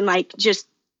dresses and like just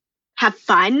have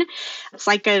fun. It's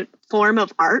like a form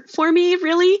of art for me,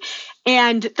 really.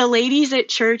 And the ladies at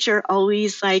church are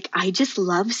always like, I just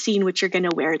love seeing what you're going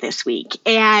to wear this week.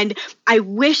 And I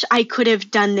wish I could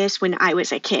have done this when I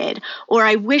was a kid, or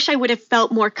I wish I would have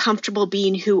felt more comfortable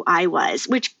being who I was,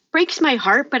 which breaks my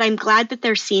heart. But I'm glad that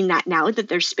they're seeing that now, that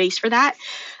there's space for that.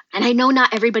 And I know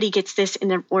not everybody gets this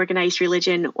in an organized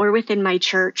religion or within my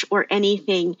church or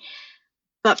anything.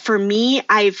 But for me,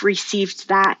 I've received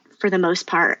that for the most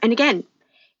part. And again,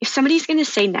 if somebody's going to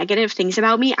say negative things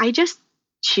about me, I just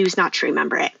choose not to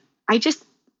remember it. I just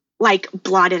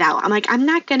blot it out. I'm like, I'm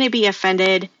not going to be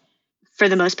offended for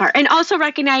the most part. And also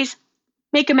recognize,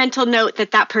 make a mental note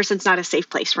that person's not a safe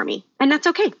place for me. And that's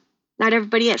okay. Not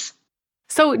everybody is.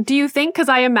 So do you think, because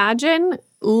I imagine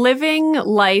living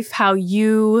life how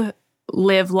you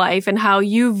live life and how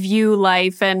you view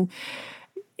life, and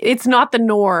it's not the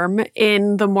norm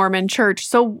in the Mormon church.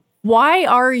 So why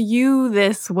are you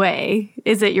this way?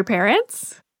 Is it your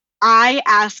parents? I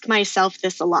ask myself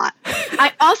this a lot.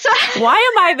 I also... Why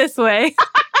am I this way?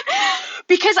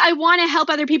 Because I want to help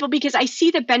other people, because I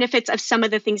see the benefits of some of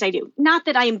the things I do. Not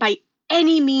that I am by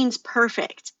any means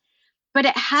perfect, but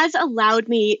it has allowed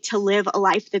me to live a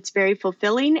life that's very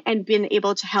fulfilling and been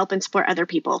able to help and support other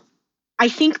people. I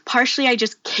think partially I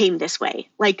just came this way.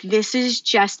 Like, this is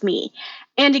just me.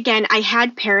 And again, I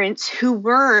had parents who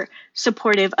were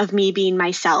supportive of me being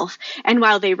myself. And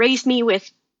while they raised me with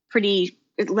pretty,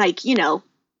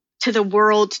 to the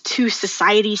world, to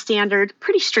society standard,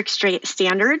 pretty strict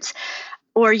standards,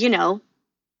 or,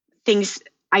 things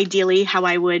ideally how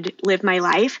I would live my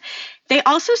life, they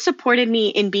also supported me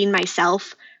in being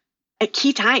myself at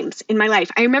key times in my life.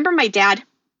 I remember my dad.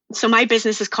 So my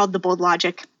business is called The Bold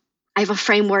Logic. I have a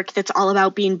framework that's all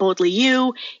about being boldly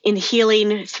you, in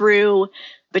healing through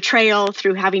betrayal,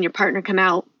 through having your partner come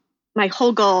out. My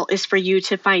whole goal is for you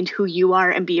to find who you are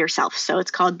and be yourself. So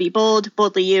it's called Be Bold,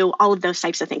 Boldly You, all of those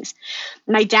types of things.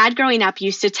 My dad growing up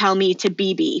used to tell me to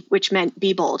be, which meant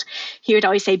be bold. He would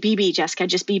always say, be, Jessica,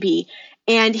 just be.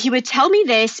 And he would tell me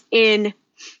this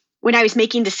when I was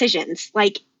making decisions,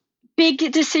 like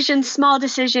big decisions, small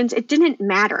decisions. It didn't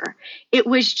matter. It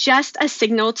was just a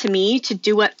signal to me to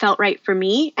do what felt right for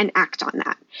me and act on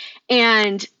that.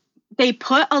 And they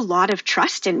put a lot of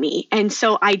trust in me. And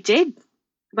so I did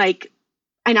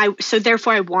so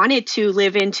therefore I wanted to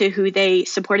live into who they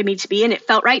supported me to be. And it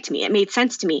felt right to me. It made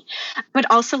sense to me.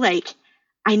 But also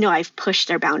I know I've pushed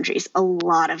their boundaries a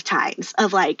lot of times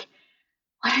of what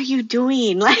are you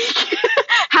doing?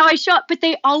 How I show up, but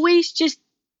they always just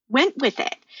went with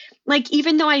it.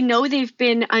 Even though I know they've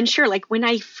been unsure, when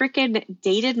I freaking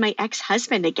dated my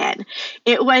ex-husband again,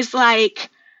 it was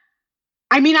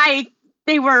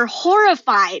they were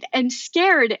horrified and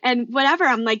scared and whatever.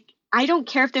 I'm like, I don't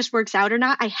care if this works out or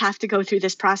not. I have to go through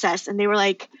this process. And they were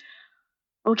like,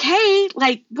 okay,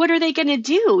 what are they going to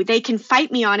do? They can fight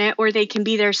me on it, or they can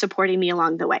be there supporting me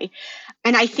along the way.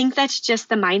 And I think that's just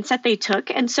the mindset they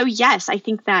took. And so, yes, I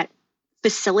think that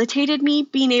facilitated me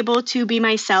being able to be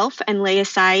myself and lay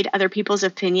aside other people's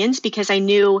opinions, because I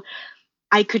knew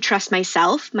I could trust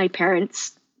myself. My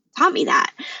parents taught me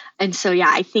that. And so, yeah,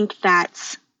 I think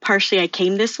that's partially I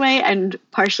came this way, and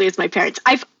partially it's my parents.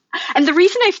 And the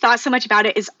reason I've thought so much about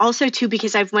it is also too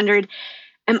because I've wondered,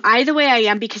 am I the way I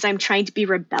am because I'm trying to be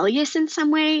rebellious in some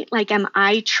way? Am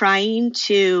I trying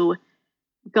to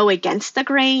go against the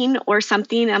grain or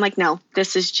something? I'm like, no,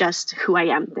 this is just who I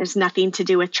am. There's nothing to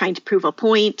do with trying to prove a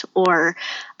point or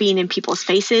being in people's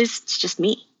faces. It's just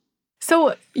me.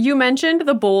 So you mentioned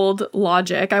the bold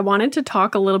logic. I wanted to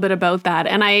talk a little bit about that.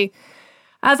 And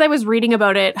as I was reading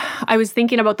about it, I was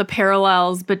thinking about the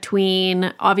parallels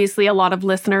between, obviously, a lot of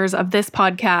listeners of this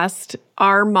podcast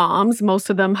are moms. Most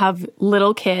of them have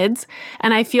little kids.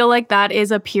 And I feel like that is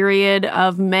a period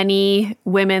of many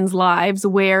women's lives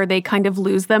where they kind of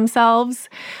lose themselves.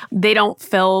 They don't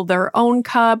fill their own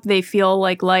cup. They feel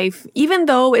like life, even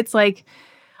though it's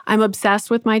I'm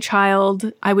obsessed with my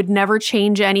child, I would never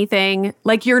change anything.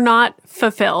 You're not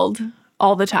fulfilled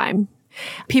all the time.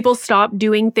 People stop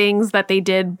doing things that they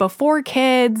did before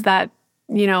kids that,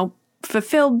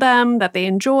 fulfilled them, that they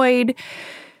enjoyed.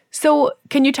 So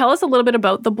can you tell us a little bit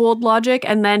about the bold logic,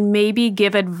 and then maybe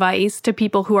give advice to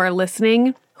people who are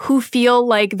listening who feel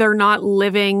like they're not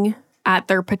living at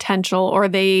their potential, or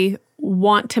they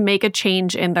want to make a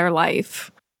change in their life?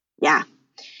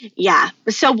 Yeah.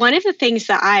 So one of the things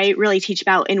that I really teach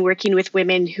about in working with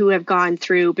women who have gone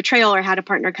through betrayal or had a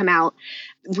partner come out,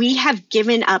 we have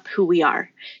given up who we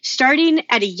are. Starting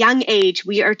at a young age,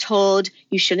 we are told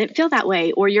you shouldn't feel that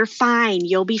way, or you're fine,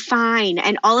 you'll be fine,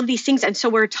 and all of these things. And so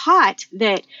we're taught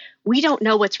that we don't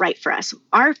know what's right for us.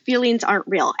 Our feelings aren't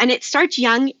real. And it starts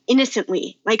young,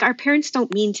 innocently. Like our parents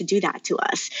don't mean to do that to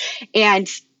us. And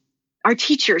our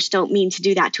teachers don't mean to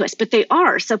do that to us, but they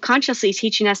are subconsciously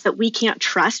teaching us that we can't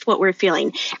trust what we're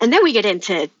feeling. And then we get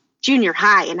into junior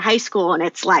high and high school, and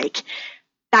it's like,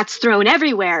 that's thrown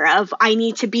everywhere of, I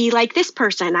need to be like this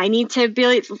person. I need to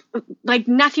be like,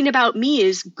 nothing about me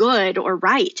is good or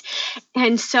right.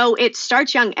 And so it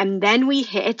starts young, and then we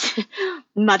hit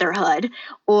motherhood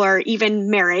or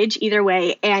even marriage, either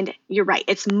way. And you're right.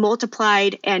 It's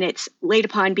multiplied and it's laid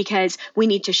upon because we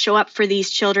need to show up for these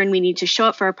children. We need to show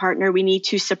up for our partner. We need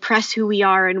to suppress who we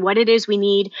are and what it is we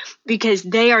need because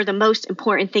they are the most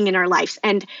important thing in our lives.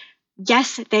 And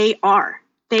yes, they are.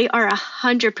 They are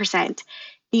 100%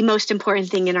 the most important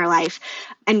thing in our life.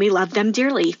 And we love them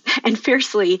dearly and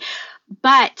fiercely.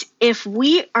 But if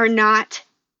we are not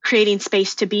creating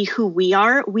space to be who we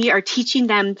are teaching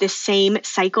them the same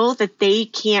cycle that they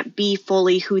can't be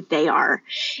fully who they are.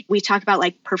 We talk about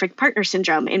like perfect partner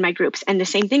syndrome in my groups. And the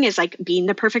same thing is like being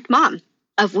the perfect mom.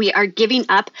 Of we are giving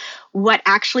up what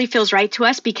actually feels right to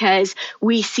us because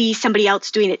we see somebody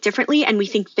else doing it differently and we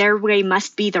think their way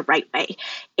must be the right way.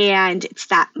 And it's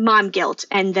that mom guilt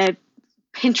and the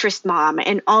Pinterest mom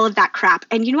and all of that crap.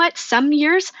 And you know what? Some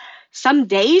years, some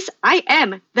days, I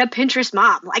am the Pinterest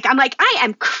mom. Like, I'm like, I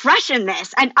am crushing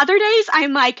this. And other days,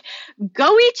 I'm like,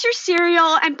 go eat your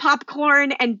cereal and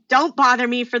popcorn and don't bother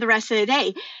me for the rest of the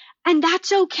day. And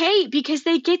that's okay because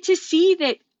they get to see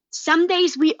that some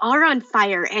days we are on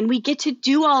fire and we get to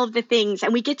do all of the things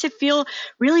and we get to feel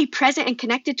really present and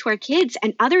connected to our kids.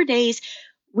 And other days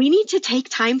we need to take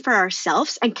time for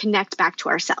ourselves and connect back to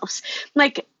ourselves.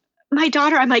 Like my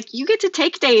daughter, I'm like, you get to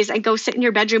take days and go sit in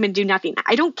your bedroom and do nothing.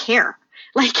 I don't care.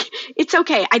 Like, it's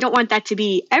okay. I don't want that to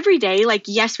be every day. Like,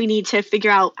 yes, we need to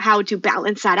figure out how to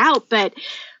balance that out. But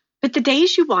the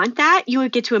days you want that, you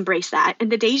would get to embrace that. And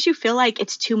the days you feel like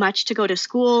it's too much to go to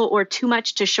school or too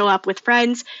much to show up with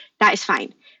friends, that is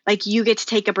fine. Like you get to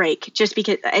take a break just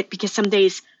because some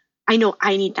days I know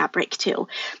I need that break too.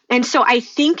 And so I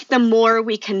think the more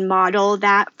we can model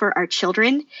that for our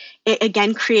children, it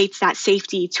again creates that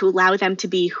safety to allow them to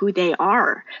be who they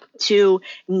are, to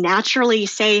naturally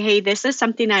say, hey, this is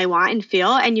something I want and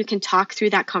feel. And you can talk through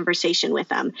that conversation with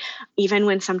them, even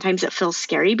when sometimes it feels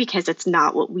scary because it's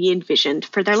not what we envisioned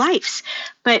for their lives.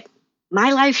 But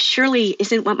my life surely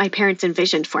isn't what my parents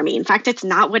envisioned for me. In fact, it's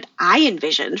not what I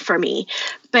envisioned for me,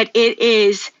 but it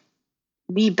is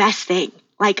the best thing.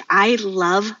 Like, I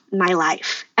love my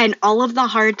life and all of the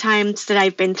hard times that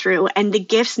I've been through and the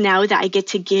gifts now that I get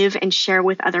to give and share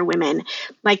with other women.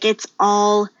 Like, it's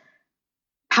all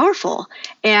powerful.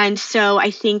 And so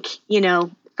I think,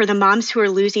 for the moms who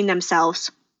are losing themselves,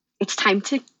 it's time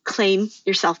to claim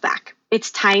yourself back. It's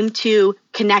time to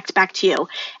connect back to you.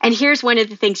 And here's one of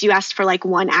the things you asked for, like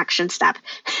one action step.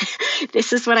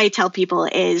 This is what I tell people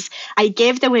is I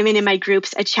give the women in my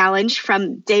groups a challenge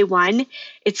from day one.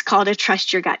 It's called a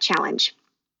Trust Your Gut challenge.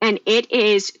 And it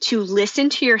is to listen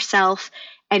to yourself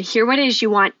and hear what it is you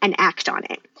want and act on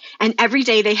it. And every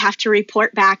day they have to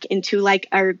report back into like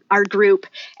our group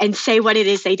and say what it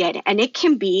is they did. And it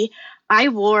can be, I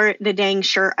wore the dang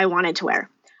shirt I wanted to wear.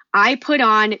 I put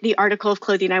on the article of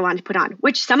clothing I wanted to put on,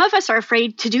 which some of us are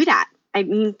afraid to do that. I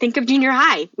mean, think of junior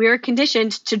high. We were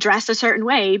conditioned to dress a certain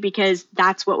way because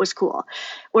that's what was cool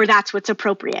or that's what's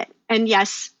appropriate. And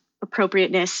yes,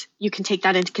 appropriateness, you can take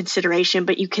that into consideration,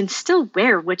 but you can still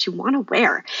wear what you want to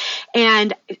wear.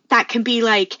 And that can be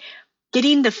like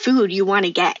getting the food you want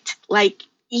to get, like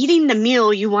eating the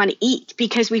meal you want to eat,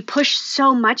 because we push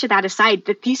so much of that aside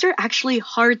that these are actually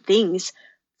hard things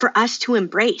for us to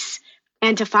embrace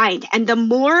and to find. And the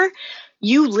more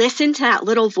you listen to that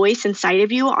little voice inside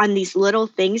of you on these little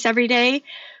things every day,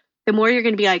 the more you're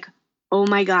going to be like, oh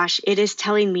my gosh, it is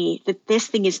telling me that this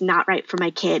thing is not right for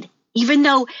my kid. Even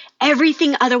though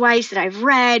everything otherwise that I've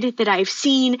read, that I've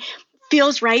seen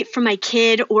feels right for my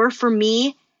kid or for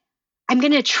me, I'm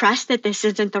going to trust that this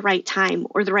isn't the right time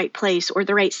or the right place or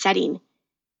the right setting.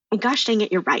 And gosh dang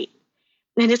it, you're right.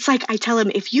 And it's like, I tell them,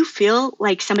 if you feel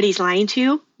like somebody's lying to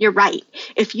you, you're right.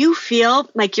 If you feel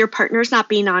like your partner's not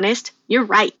being honest, you're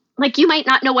right. Like, you might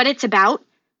not know what it's about.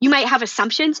 You might have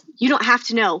assumptions. You don't have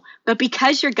to know. But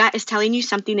because your gut is telling you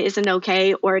something isn't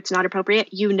okay or it's not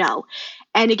appropriate, you know.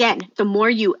 And again, the more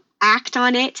you act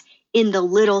on it in the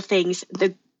little things,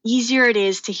 the easier it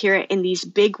is to hear it in these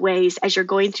big ways as you're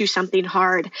going through something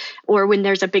hard or when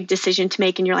there's a big decision to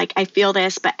make and you're like, I feel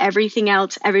this, but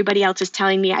everybody else is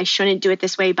telling me I shouldn't do it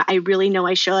this way, but I really know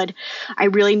I should. I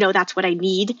really know that's what I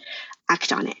need.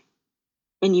 Act on it.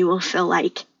 And you will feel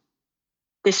like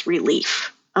this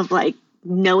relief of like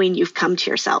knowing you've come to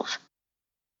yourself.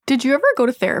 Did you ever go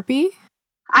to therapy?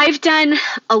 I've done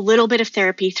a little bit of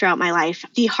therapy throughout my life.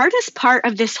 The hardest part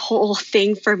of this whole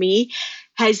thing for me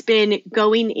has been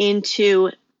going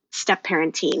into step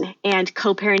parenting and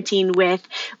co-parenting with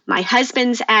my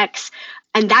husband's ex.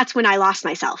 And that's when I lost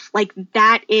myself. Like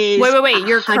that is Wait.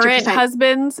 Your current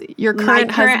husband's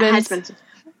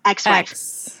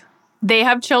ex-wife. They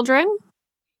have children?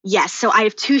 Yes. So I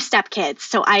have 2 stepkids.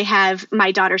 So I have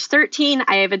my daughter's 13.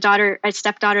 I have a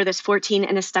stepdaughter that's 14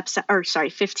 and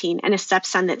 15 and a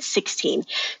stepson that's 16.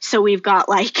 So we've got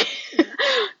like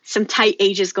some tight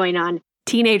ages going on.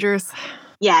 Teenagers.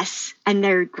 Yes. And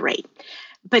they're great.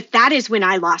 But that is when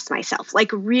I lost myself,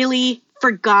 like really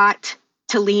forgot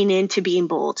to lean into being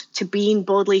bold, to being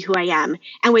boldly who I am,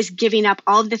 and was giving up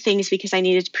all of the things because I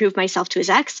needed to prove myself to his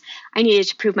ex. I needed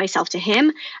to prove myself to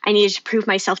him. I needed to prove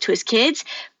myself to his kids.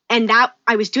 And that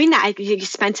I was doing that at the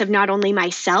expense of not only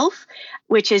myself,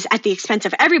 which is at the expense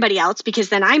of everybody else, because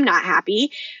then I'm not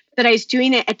happy, but I was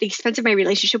doing it at the expense of my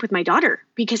relationship with my daughter,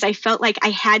 because I felt like I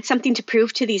had something to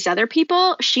prove to these other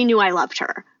people. She knew I loved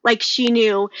her. Like she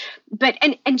knew,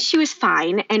 and she was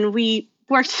fine. And we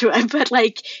worked through it. But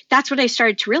like, that's what I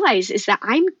started to realize is that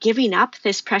I'm giving up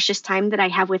this precious time that I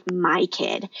have with my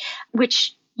kid,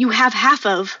 which you have half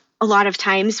of a lot of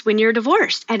times when you're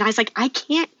divorced. And I was like, I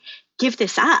can't give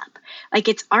this up. Like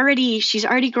she's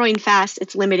already growing fast.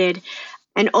 It's limited.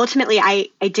 And ultimately I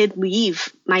did leave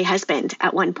my husband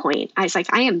at one point. I was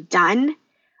like, I am done.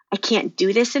 I can't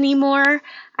do this anymore.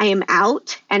 I am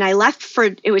out. And I left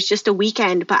it was just a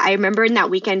weekend. But I remember in that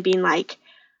weekend being like,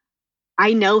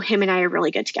 I know him and I are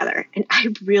really good together. And I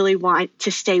really want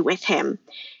to stay with him.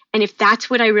 And if that's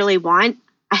what I really want,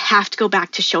 I have to go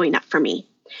back to showing up for me.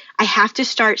 I have to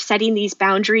start setting these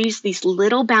boundaries, these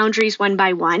little boundaries one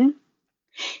by one,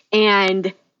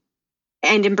 and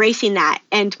embracing that.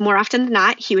 And more often than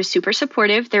not, he was super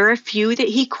supportive. There were a few that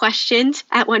he questioned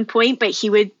at one point, but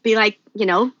he would be like,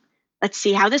 let's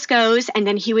see how this goes. And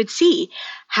then he would see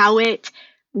how it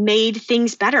made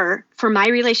things better for my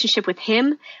relationship with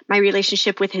him, my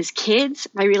relationship with his kids,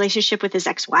 my relationship with his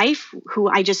ex-wife, who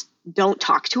I just don't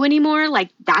talk to anymore. Like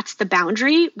that's the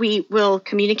boundary. We will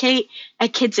communicate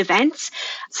at kids' events.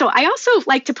 So I also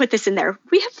like to put this in there.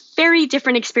 We have very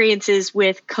different experiences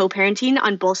with co-parenting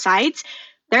on both sides.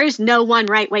 There is no one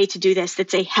right way to do this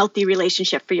that's a healthy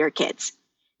relationship for your kids.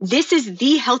 This is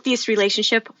the healthiest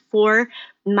relationship for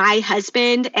my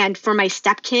husband and for my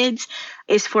stepkids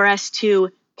is for us to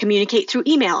communicate through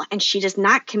email. And she does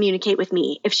not communicate with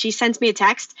me. If she sends me a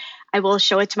text, I will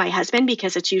show it to my husband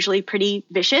because it's usually pretty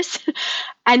vicious.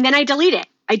 And then I delete it.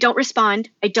 I don't respond.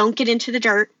 I don't get into the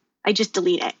dirt. I just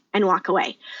delete it and walk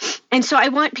away. And so I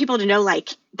want people to know, like,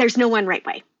 there's no one right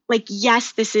way. Like,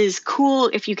 yes, this is cool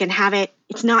if you can have it.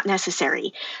 It's not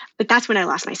necessary. But that's when I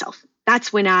lost myself.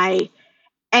 That's when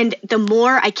and the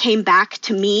more I came back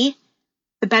to me,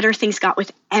 the better things got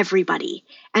with everybody.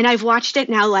 And I've watched it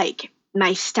now, like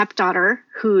my stepdaughter,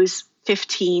 who's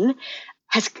 15,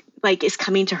 is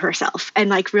coming to herself and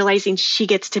like realizing she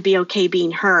gets to be okay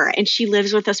being her. And she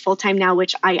lives with us full time now,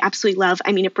 which I absolutely love.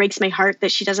 I mean, it breaks my heart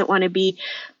that she doesn't want to be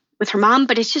with her mom,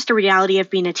 but it's just a reality of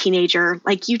being a teenager.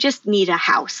 Like you just need a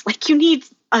house, like you need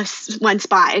one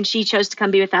spot. And she chose to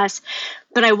come be with us.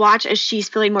 But I watch as she's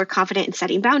feeling more confident in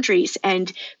setting boundaries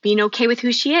and being okay with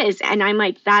who she is. And I'm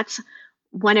like, that's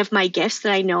one of my gifts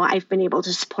that I know I've been able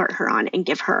to support her on and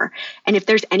give her. And if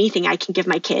there's anything I can give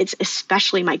my kids,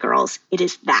 especially my girls, it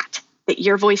is that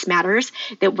your voice matters,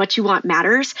 that what you want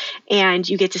matters, and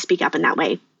you get to speak up in that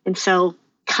way. And so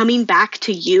coming back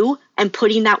to you and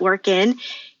putting that work in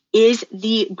is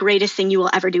the greatest thing you will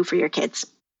ever do for your kids.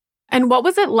 And what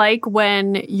was it like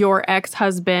when your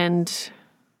ex-husband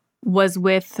was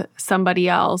with somebody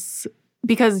else?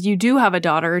 Because you do have a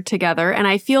daughter together. And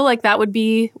I feel like that would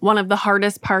be one of the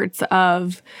hardest parts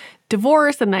of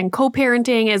divorce and then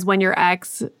co-parenting is when your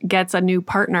ex gets a new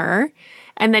partner.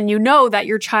 And then you know that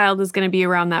your child is going to be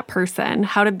around that person.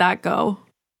 How did that go?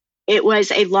 It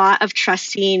was a lot of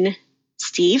trusting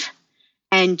Steve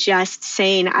and just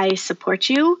saying, I support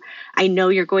you. I know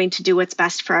you're going to do what's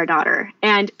best for our daughter.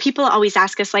 And people always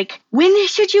ask us, like, when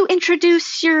should you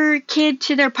introduce your kid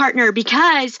to their partner?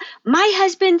 Because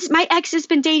my ex has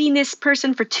been dating this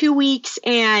person for 2 weeks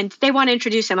and they want to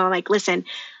introduce him. I'm like, listen,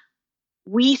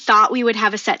 we thought we would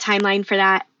have a set timeline for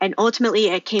that. And ultimately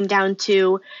it came down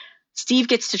to Steve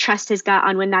gets to trust his gut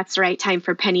on when that's the right time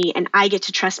for Penny, and I get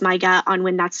to trust my gut on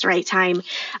when that's the right time.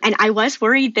 And I was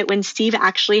worried that when Steve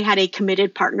actually had a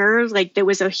committed partner, like there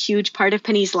was a huge part of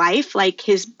Penny's life, like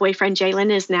his boyfriend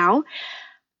Jalen is now,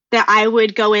 that I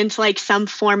would go into like some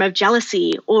form of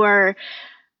jealousy or,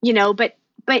 but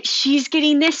but she's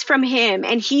getting this from him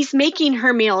and he's making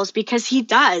her meals because he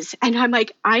does. And I'm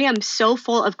like, I am so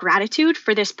full of gratitude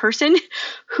for this person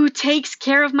who takes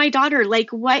care of my daughter.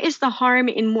 Like, what is the harm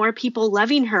in more people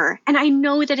loving her? And I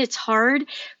know that it's hard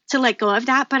to let go of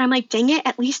that, but I'm like, dang it,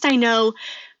 at least I know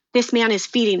this man is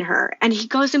feeding her, and he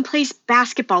goes and plays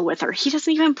basketball with her. He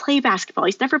doesn't even play basketball.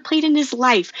 He's never played in his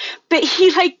life, but he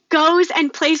like goes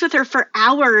and plays with her for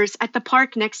hours at the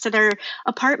park next to their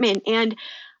apartment. And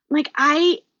like,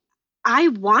 I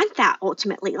want that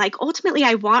ultimately. Like, ultimately,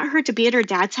 I want her to be at her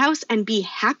dad's house and be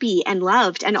happy and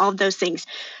loved and all of those things.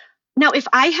 Now, if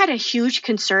I had a huge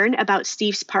concern about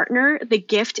Steve's partner, the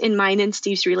gift in mine and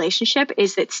Steve's relationship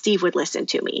is that Steve would listen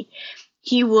to me.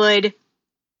 He would,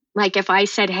 like, if I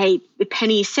said, hey,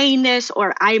 Penny's saying this,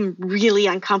 or I'm really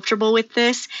uncomfortable with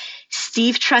this,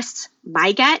 Steve trusts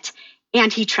my gut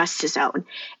and he trusts his own.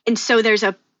 And so there's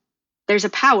a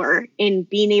power in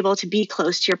being able to be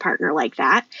close to your partner like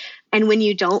that. And when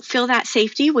you don't feel that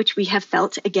safety, which we have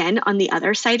felt again on the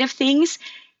other side of things,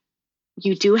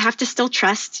 you do have to still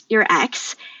trust your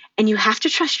ex, and you have to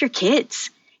trust your kids.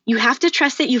 You have to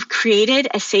trust that you've created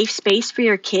a safe space for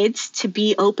your kids to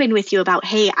be open with you about,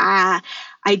 hey, I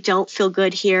don't feel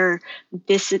good here.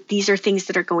 These are things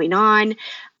that are going on.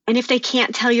 And if they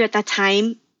can't tell you at that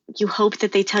time, you hope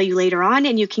that they tell you later on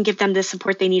and you can give them the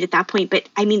support they need at that point. But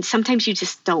I mean, sometimes you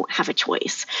just don't have a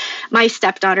choice. My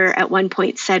stepdaughter at one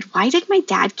point said, why did my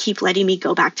dad keep letting me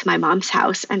go back to my mom's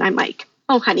house? And I'm like,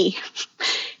 oh, honey,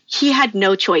 he had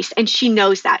no choice. And she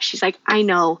knows that. She's like, I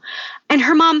know. And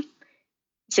her mom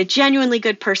is a genuinely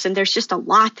good person. There's just a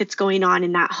lot that's going on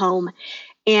in that home.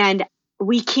 And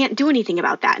we can't do anything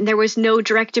about that. And there was no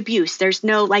direct abuse. There's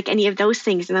no like any of those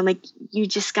things. And I'm like, you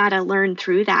just got to learn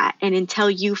through that. And until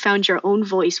you found your own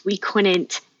voice, we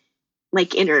couldn't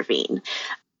like intervene.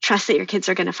 Trust that your kids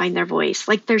are going to find their voice.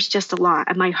 Like, there's just a lot.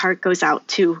 And my heart goes out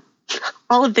to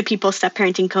all of the people step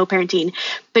parenting, co-parenting,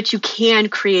 but you can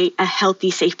create a healthy,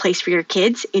 safe place for your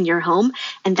kids in your home.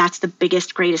 And that's the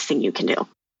biggest, greatest thing you can do.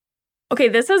 Okay,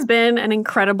 this has been an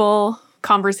incredible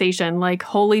conversation. Like,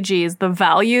 holy geez, the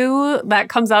value that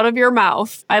comes out of your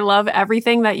mouth. I love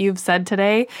everything that you've said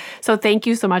today. So thank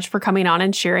you so much for coming on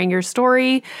and sharing your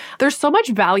story. There's so much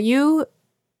value,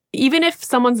 even if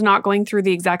someone's not going through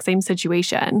the exact same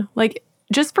situation. Like,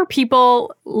 just for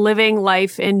people living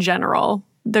life in general,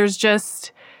 there's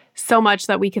just so much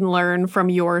that we can learn from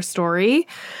your story.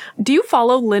 Do you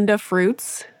follow Linda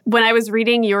Fruits? When I was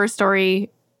reading your story,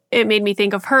 it made me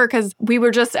think of her because we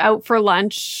were just out for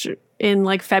lunch in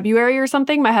like February or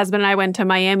something. My husband and I went to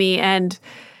Miami, and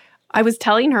I was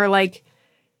telling her, like,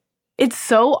 it's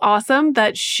so awesome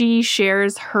that she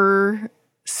shares her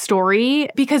story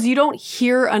because you don't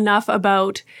hear enough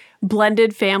about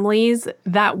blended families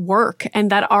that work and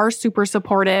that are super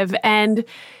supportive. And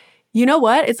you know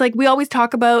what? It's like we always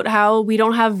talk about how we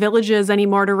don't have villages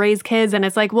anymore to raise kids. And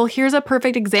it's like, well, here's a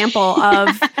perfect example of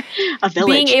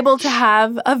being able to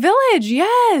have a village.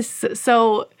 Yes.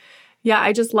 So yeah,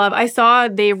 I saw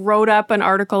they wrote up an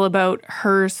article about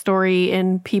her story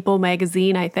in People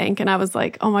magazine, I think. And I was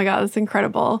like, oh my God, that's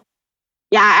incredible.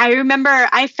 Yeah, I remember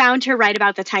I found her right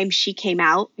about the time she came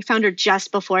out. I found her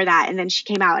just before that. And then she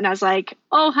came out and I was like,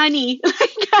 oh, honey,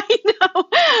 like,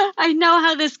 I know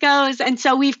how this goes. And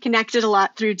so we've connected a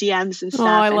lot through DMs and stuff. Oh,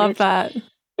 I love that.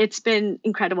 It's been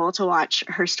incredible to watch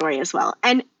her story as well.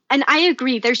 And I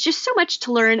agree. There's just so much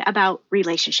to learn about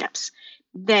relationships.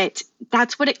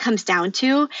 That's what it comes down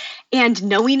to. And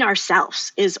knowing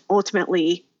ourselves is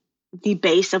ultimately the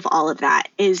base of all of that.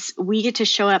 Is we get to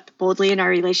show up boldly in our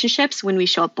relationships when we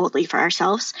show up boldly for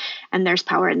ourselves. And there's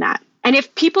power in that. And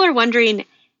if people are wondering,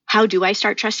 how do I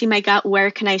start trusting my gut?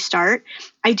 Where can I start?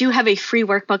 I do have a free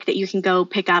workbook that you can go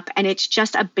pick up. And it's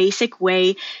just a basic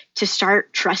way to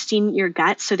start trusting your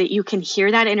gut so that you can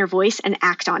hear that inner voice and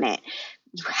act on it.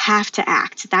 You have to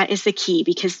act. That is the key,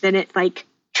 because then it like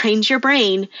trains your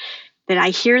brain that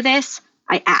I hear this,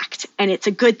 I act. And it's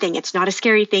a good thing. It's not a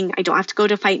scary thing. I don't have to go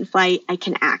to fight and flight. I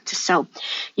can act. So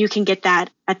you can get that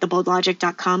at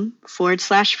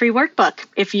theboldlogic.com/free workbook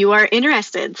if you are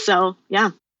interested. So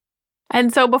yeah.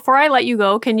 And so before I let you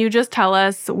go, can you just tell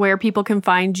us where people can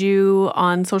find you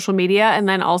on social media and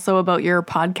then also about your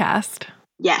podcast?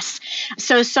 Yes.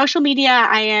 So social media,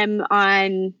 I am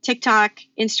on TikTok,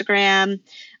 Instagram.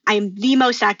 I'm the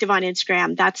most active on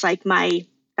Instagram. That's my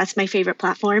favorite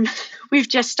platform. We've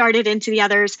just started into the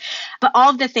others, but all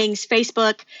of the things,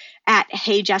 Facebook at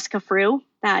Hey Jessica Frew,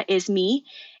 that is me.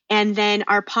 And then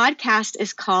our podcast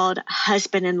is called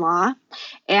Husband-in-Law.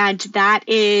 And that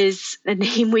is the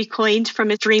name we coined from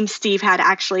a dream Steve had,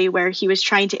 actually, where he was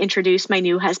trying to introduce my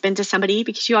new husband to somebody,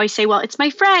 because you always say, well, it's my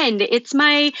friend, it's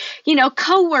my,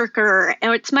 coworker,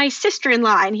 or it's my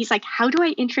sister-in-law. And he's like, how do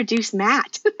I introduce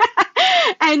Matt?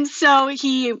 And so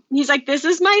he's like, this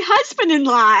is my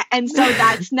husband-in-law. And so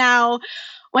that's now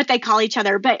what they call each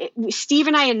other. But Steve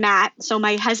and I and Matt, so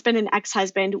my husband and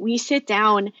ex-husband, we sit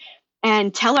down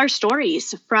and tell our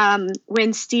stories from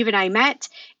when Steve and I met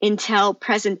until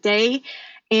present day,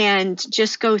 and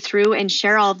just go through and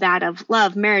share all of that of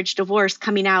love, marriage, divorce,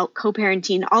 coming out,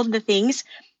 co-parenting, all of the things,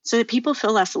 so that people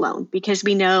feel less alone, because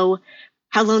we know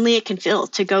how lonely it can feel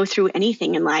to go through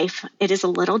anything in life. It is a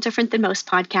little different than most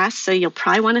podcasts. So you'll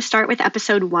probably want to start with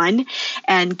episode 1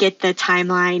 and get the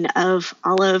timeline of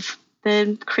all of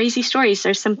the crazy stories.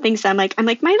 There's some things I'm like,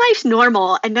 my life's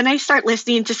normal. And then I start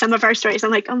listening to some of our stories. I'm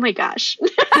like, oh my gosh,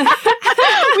 we've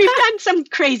done some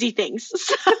crazy things.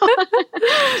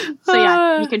 So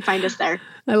yeah, you can find us there.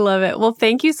 I love it. Well,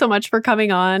 thank you so much for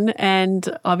coming on.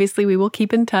 And obviously we will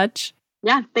keep in touch.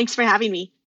 Yeah. Thanks for having me.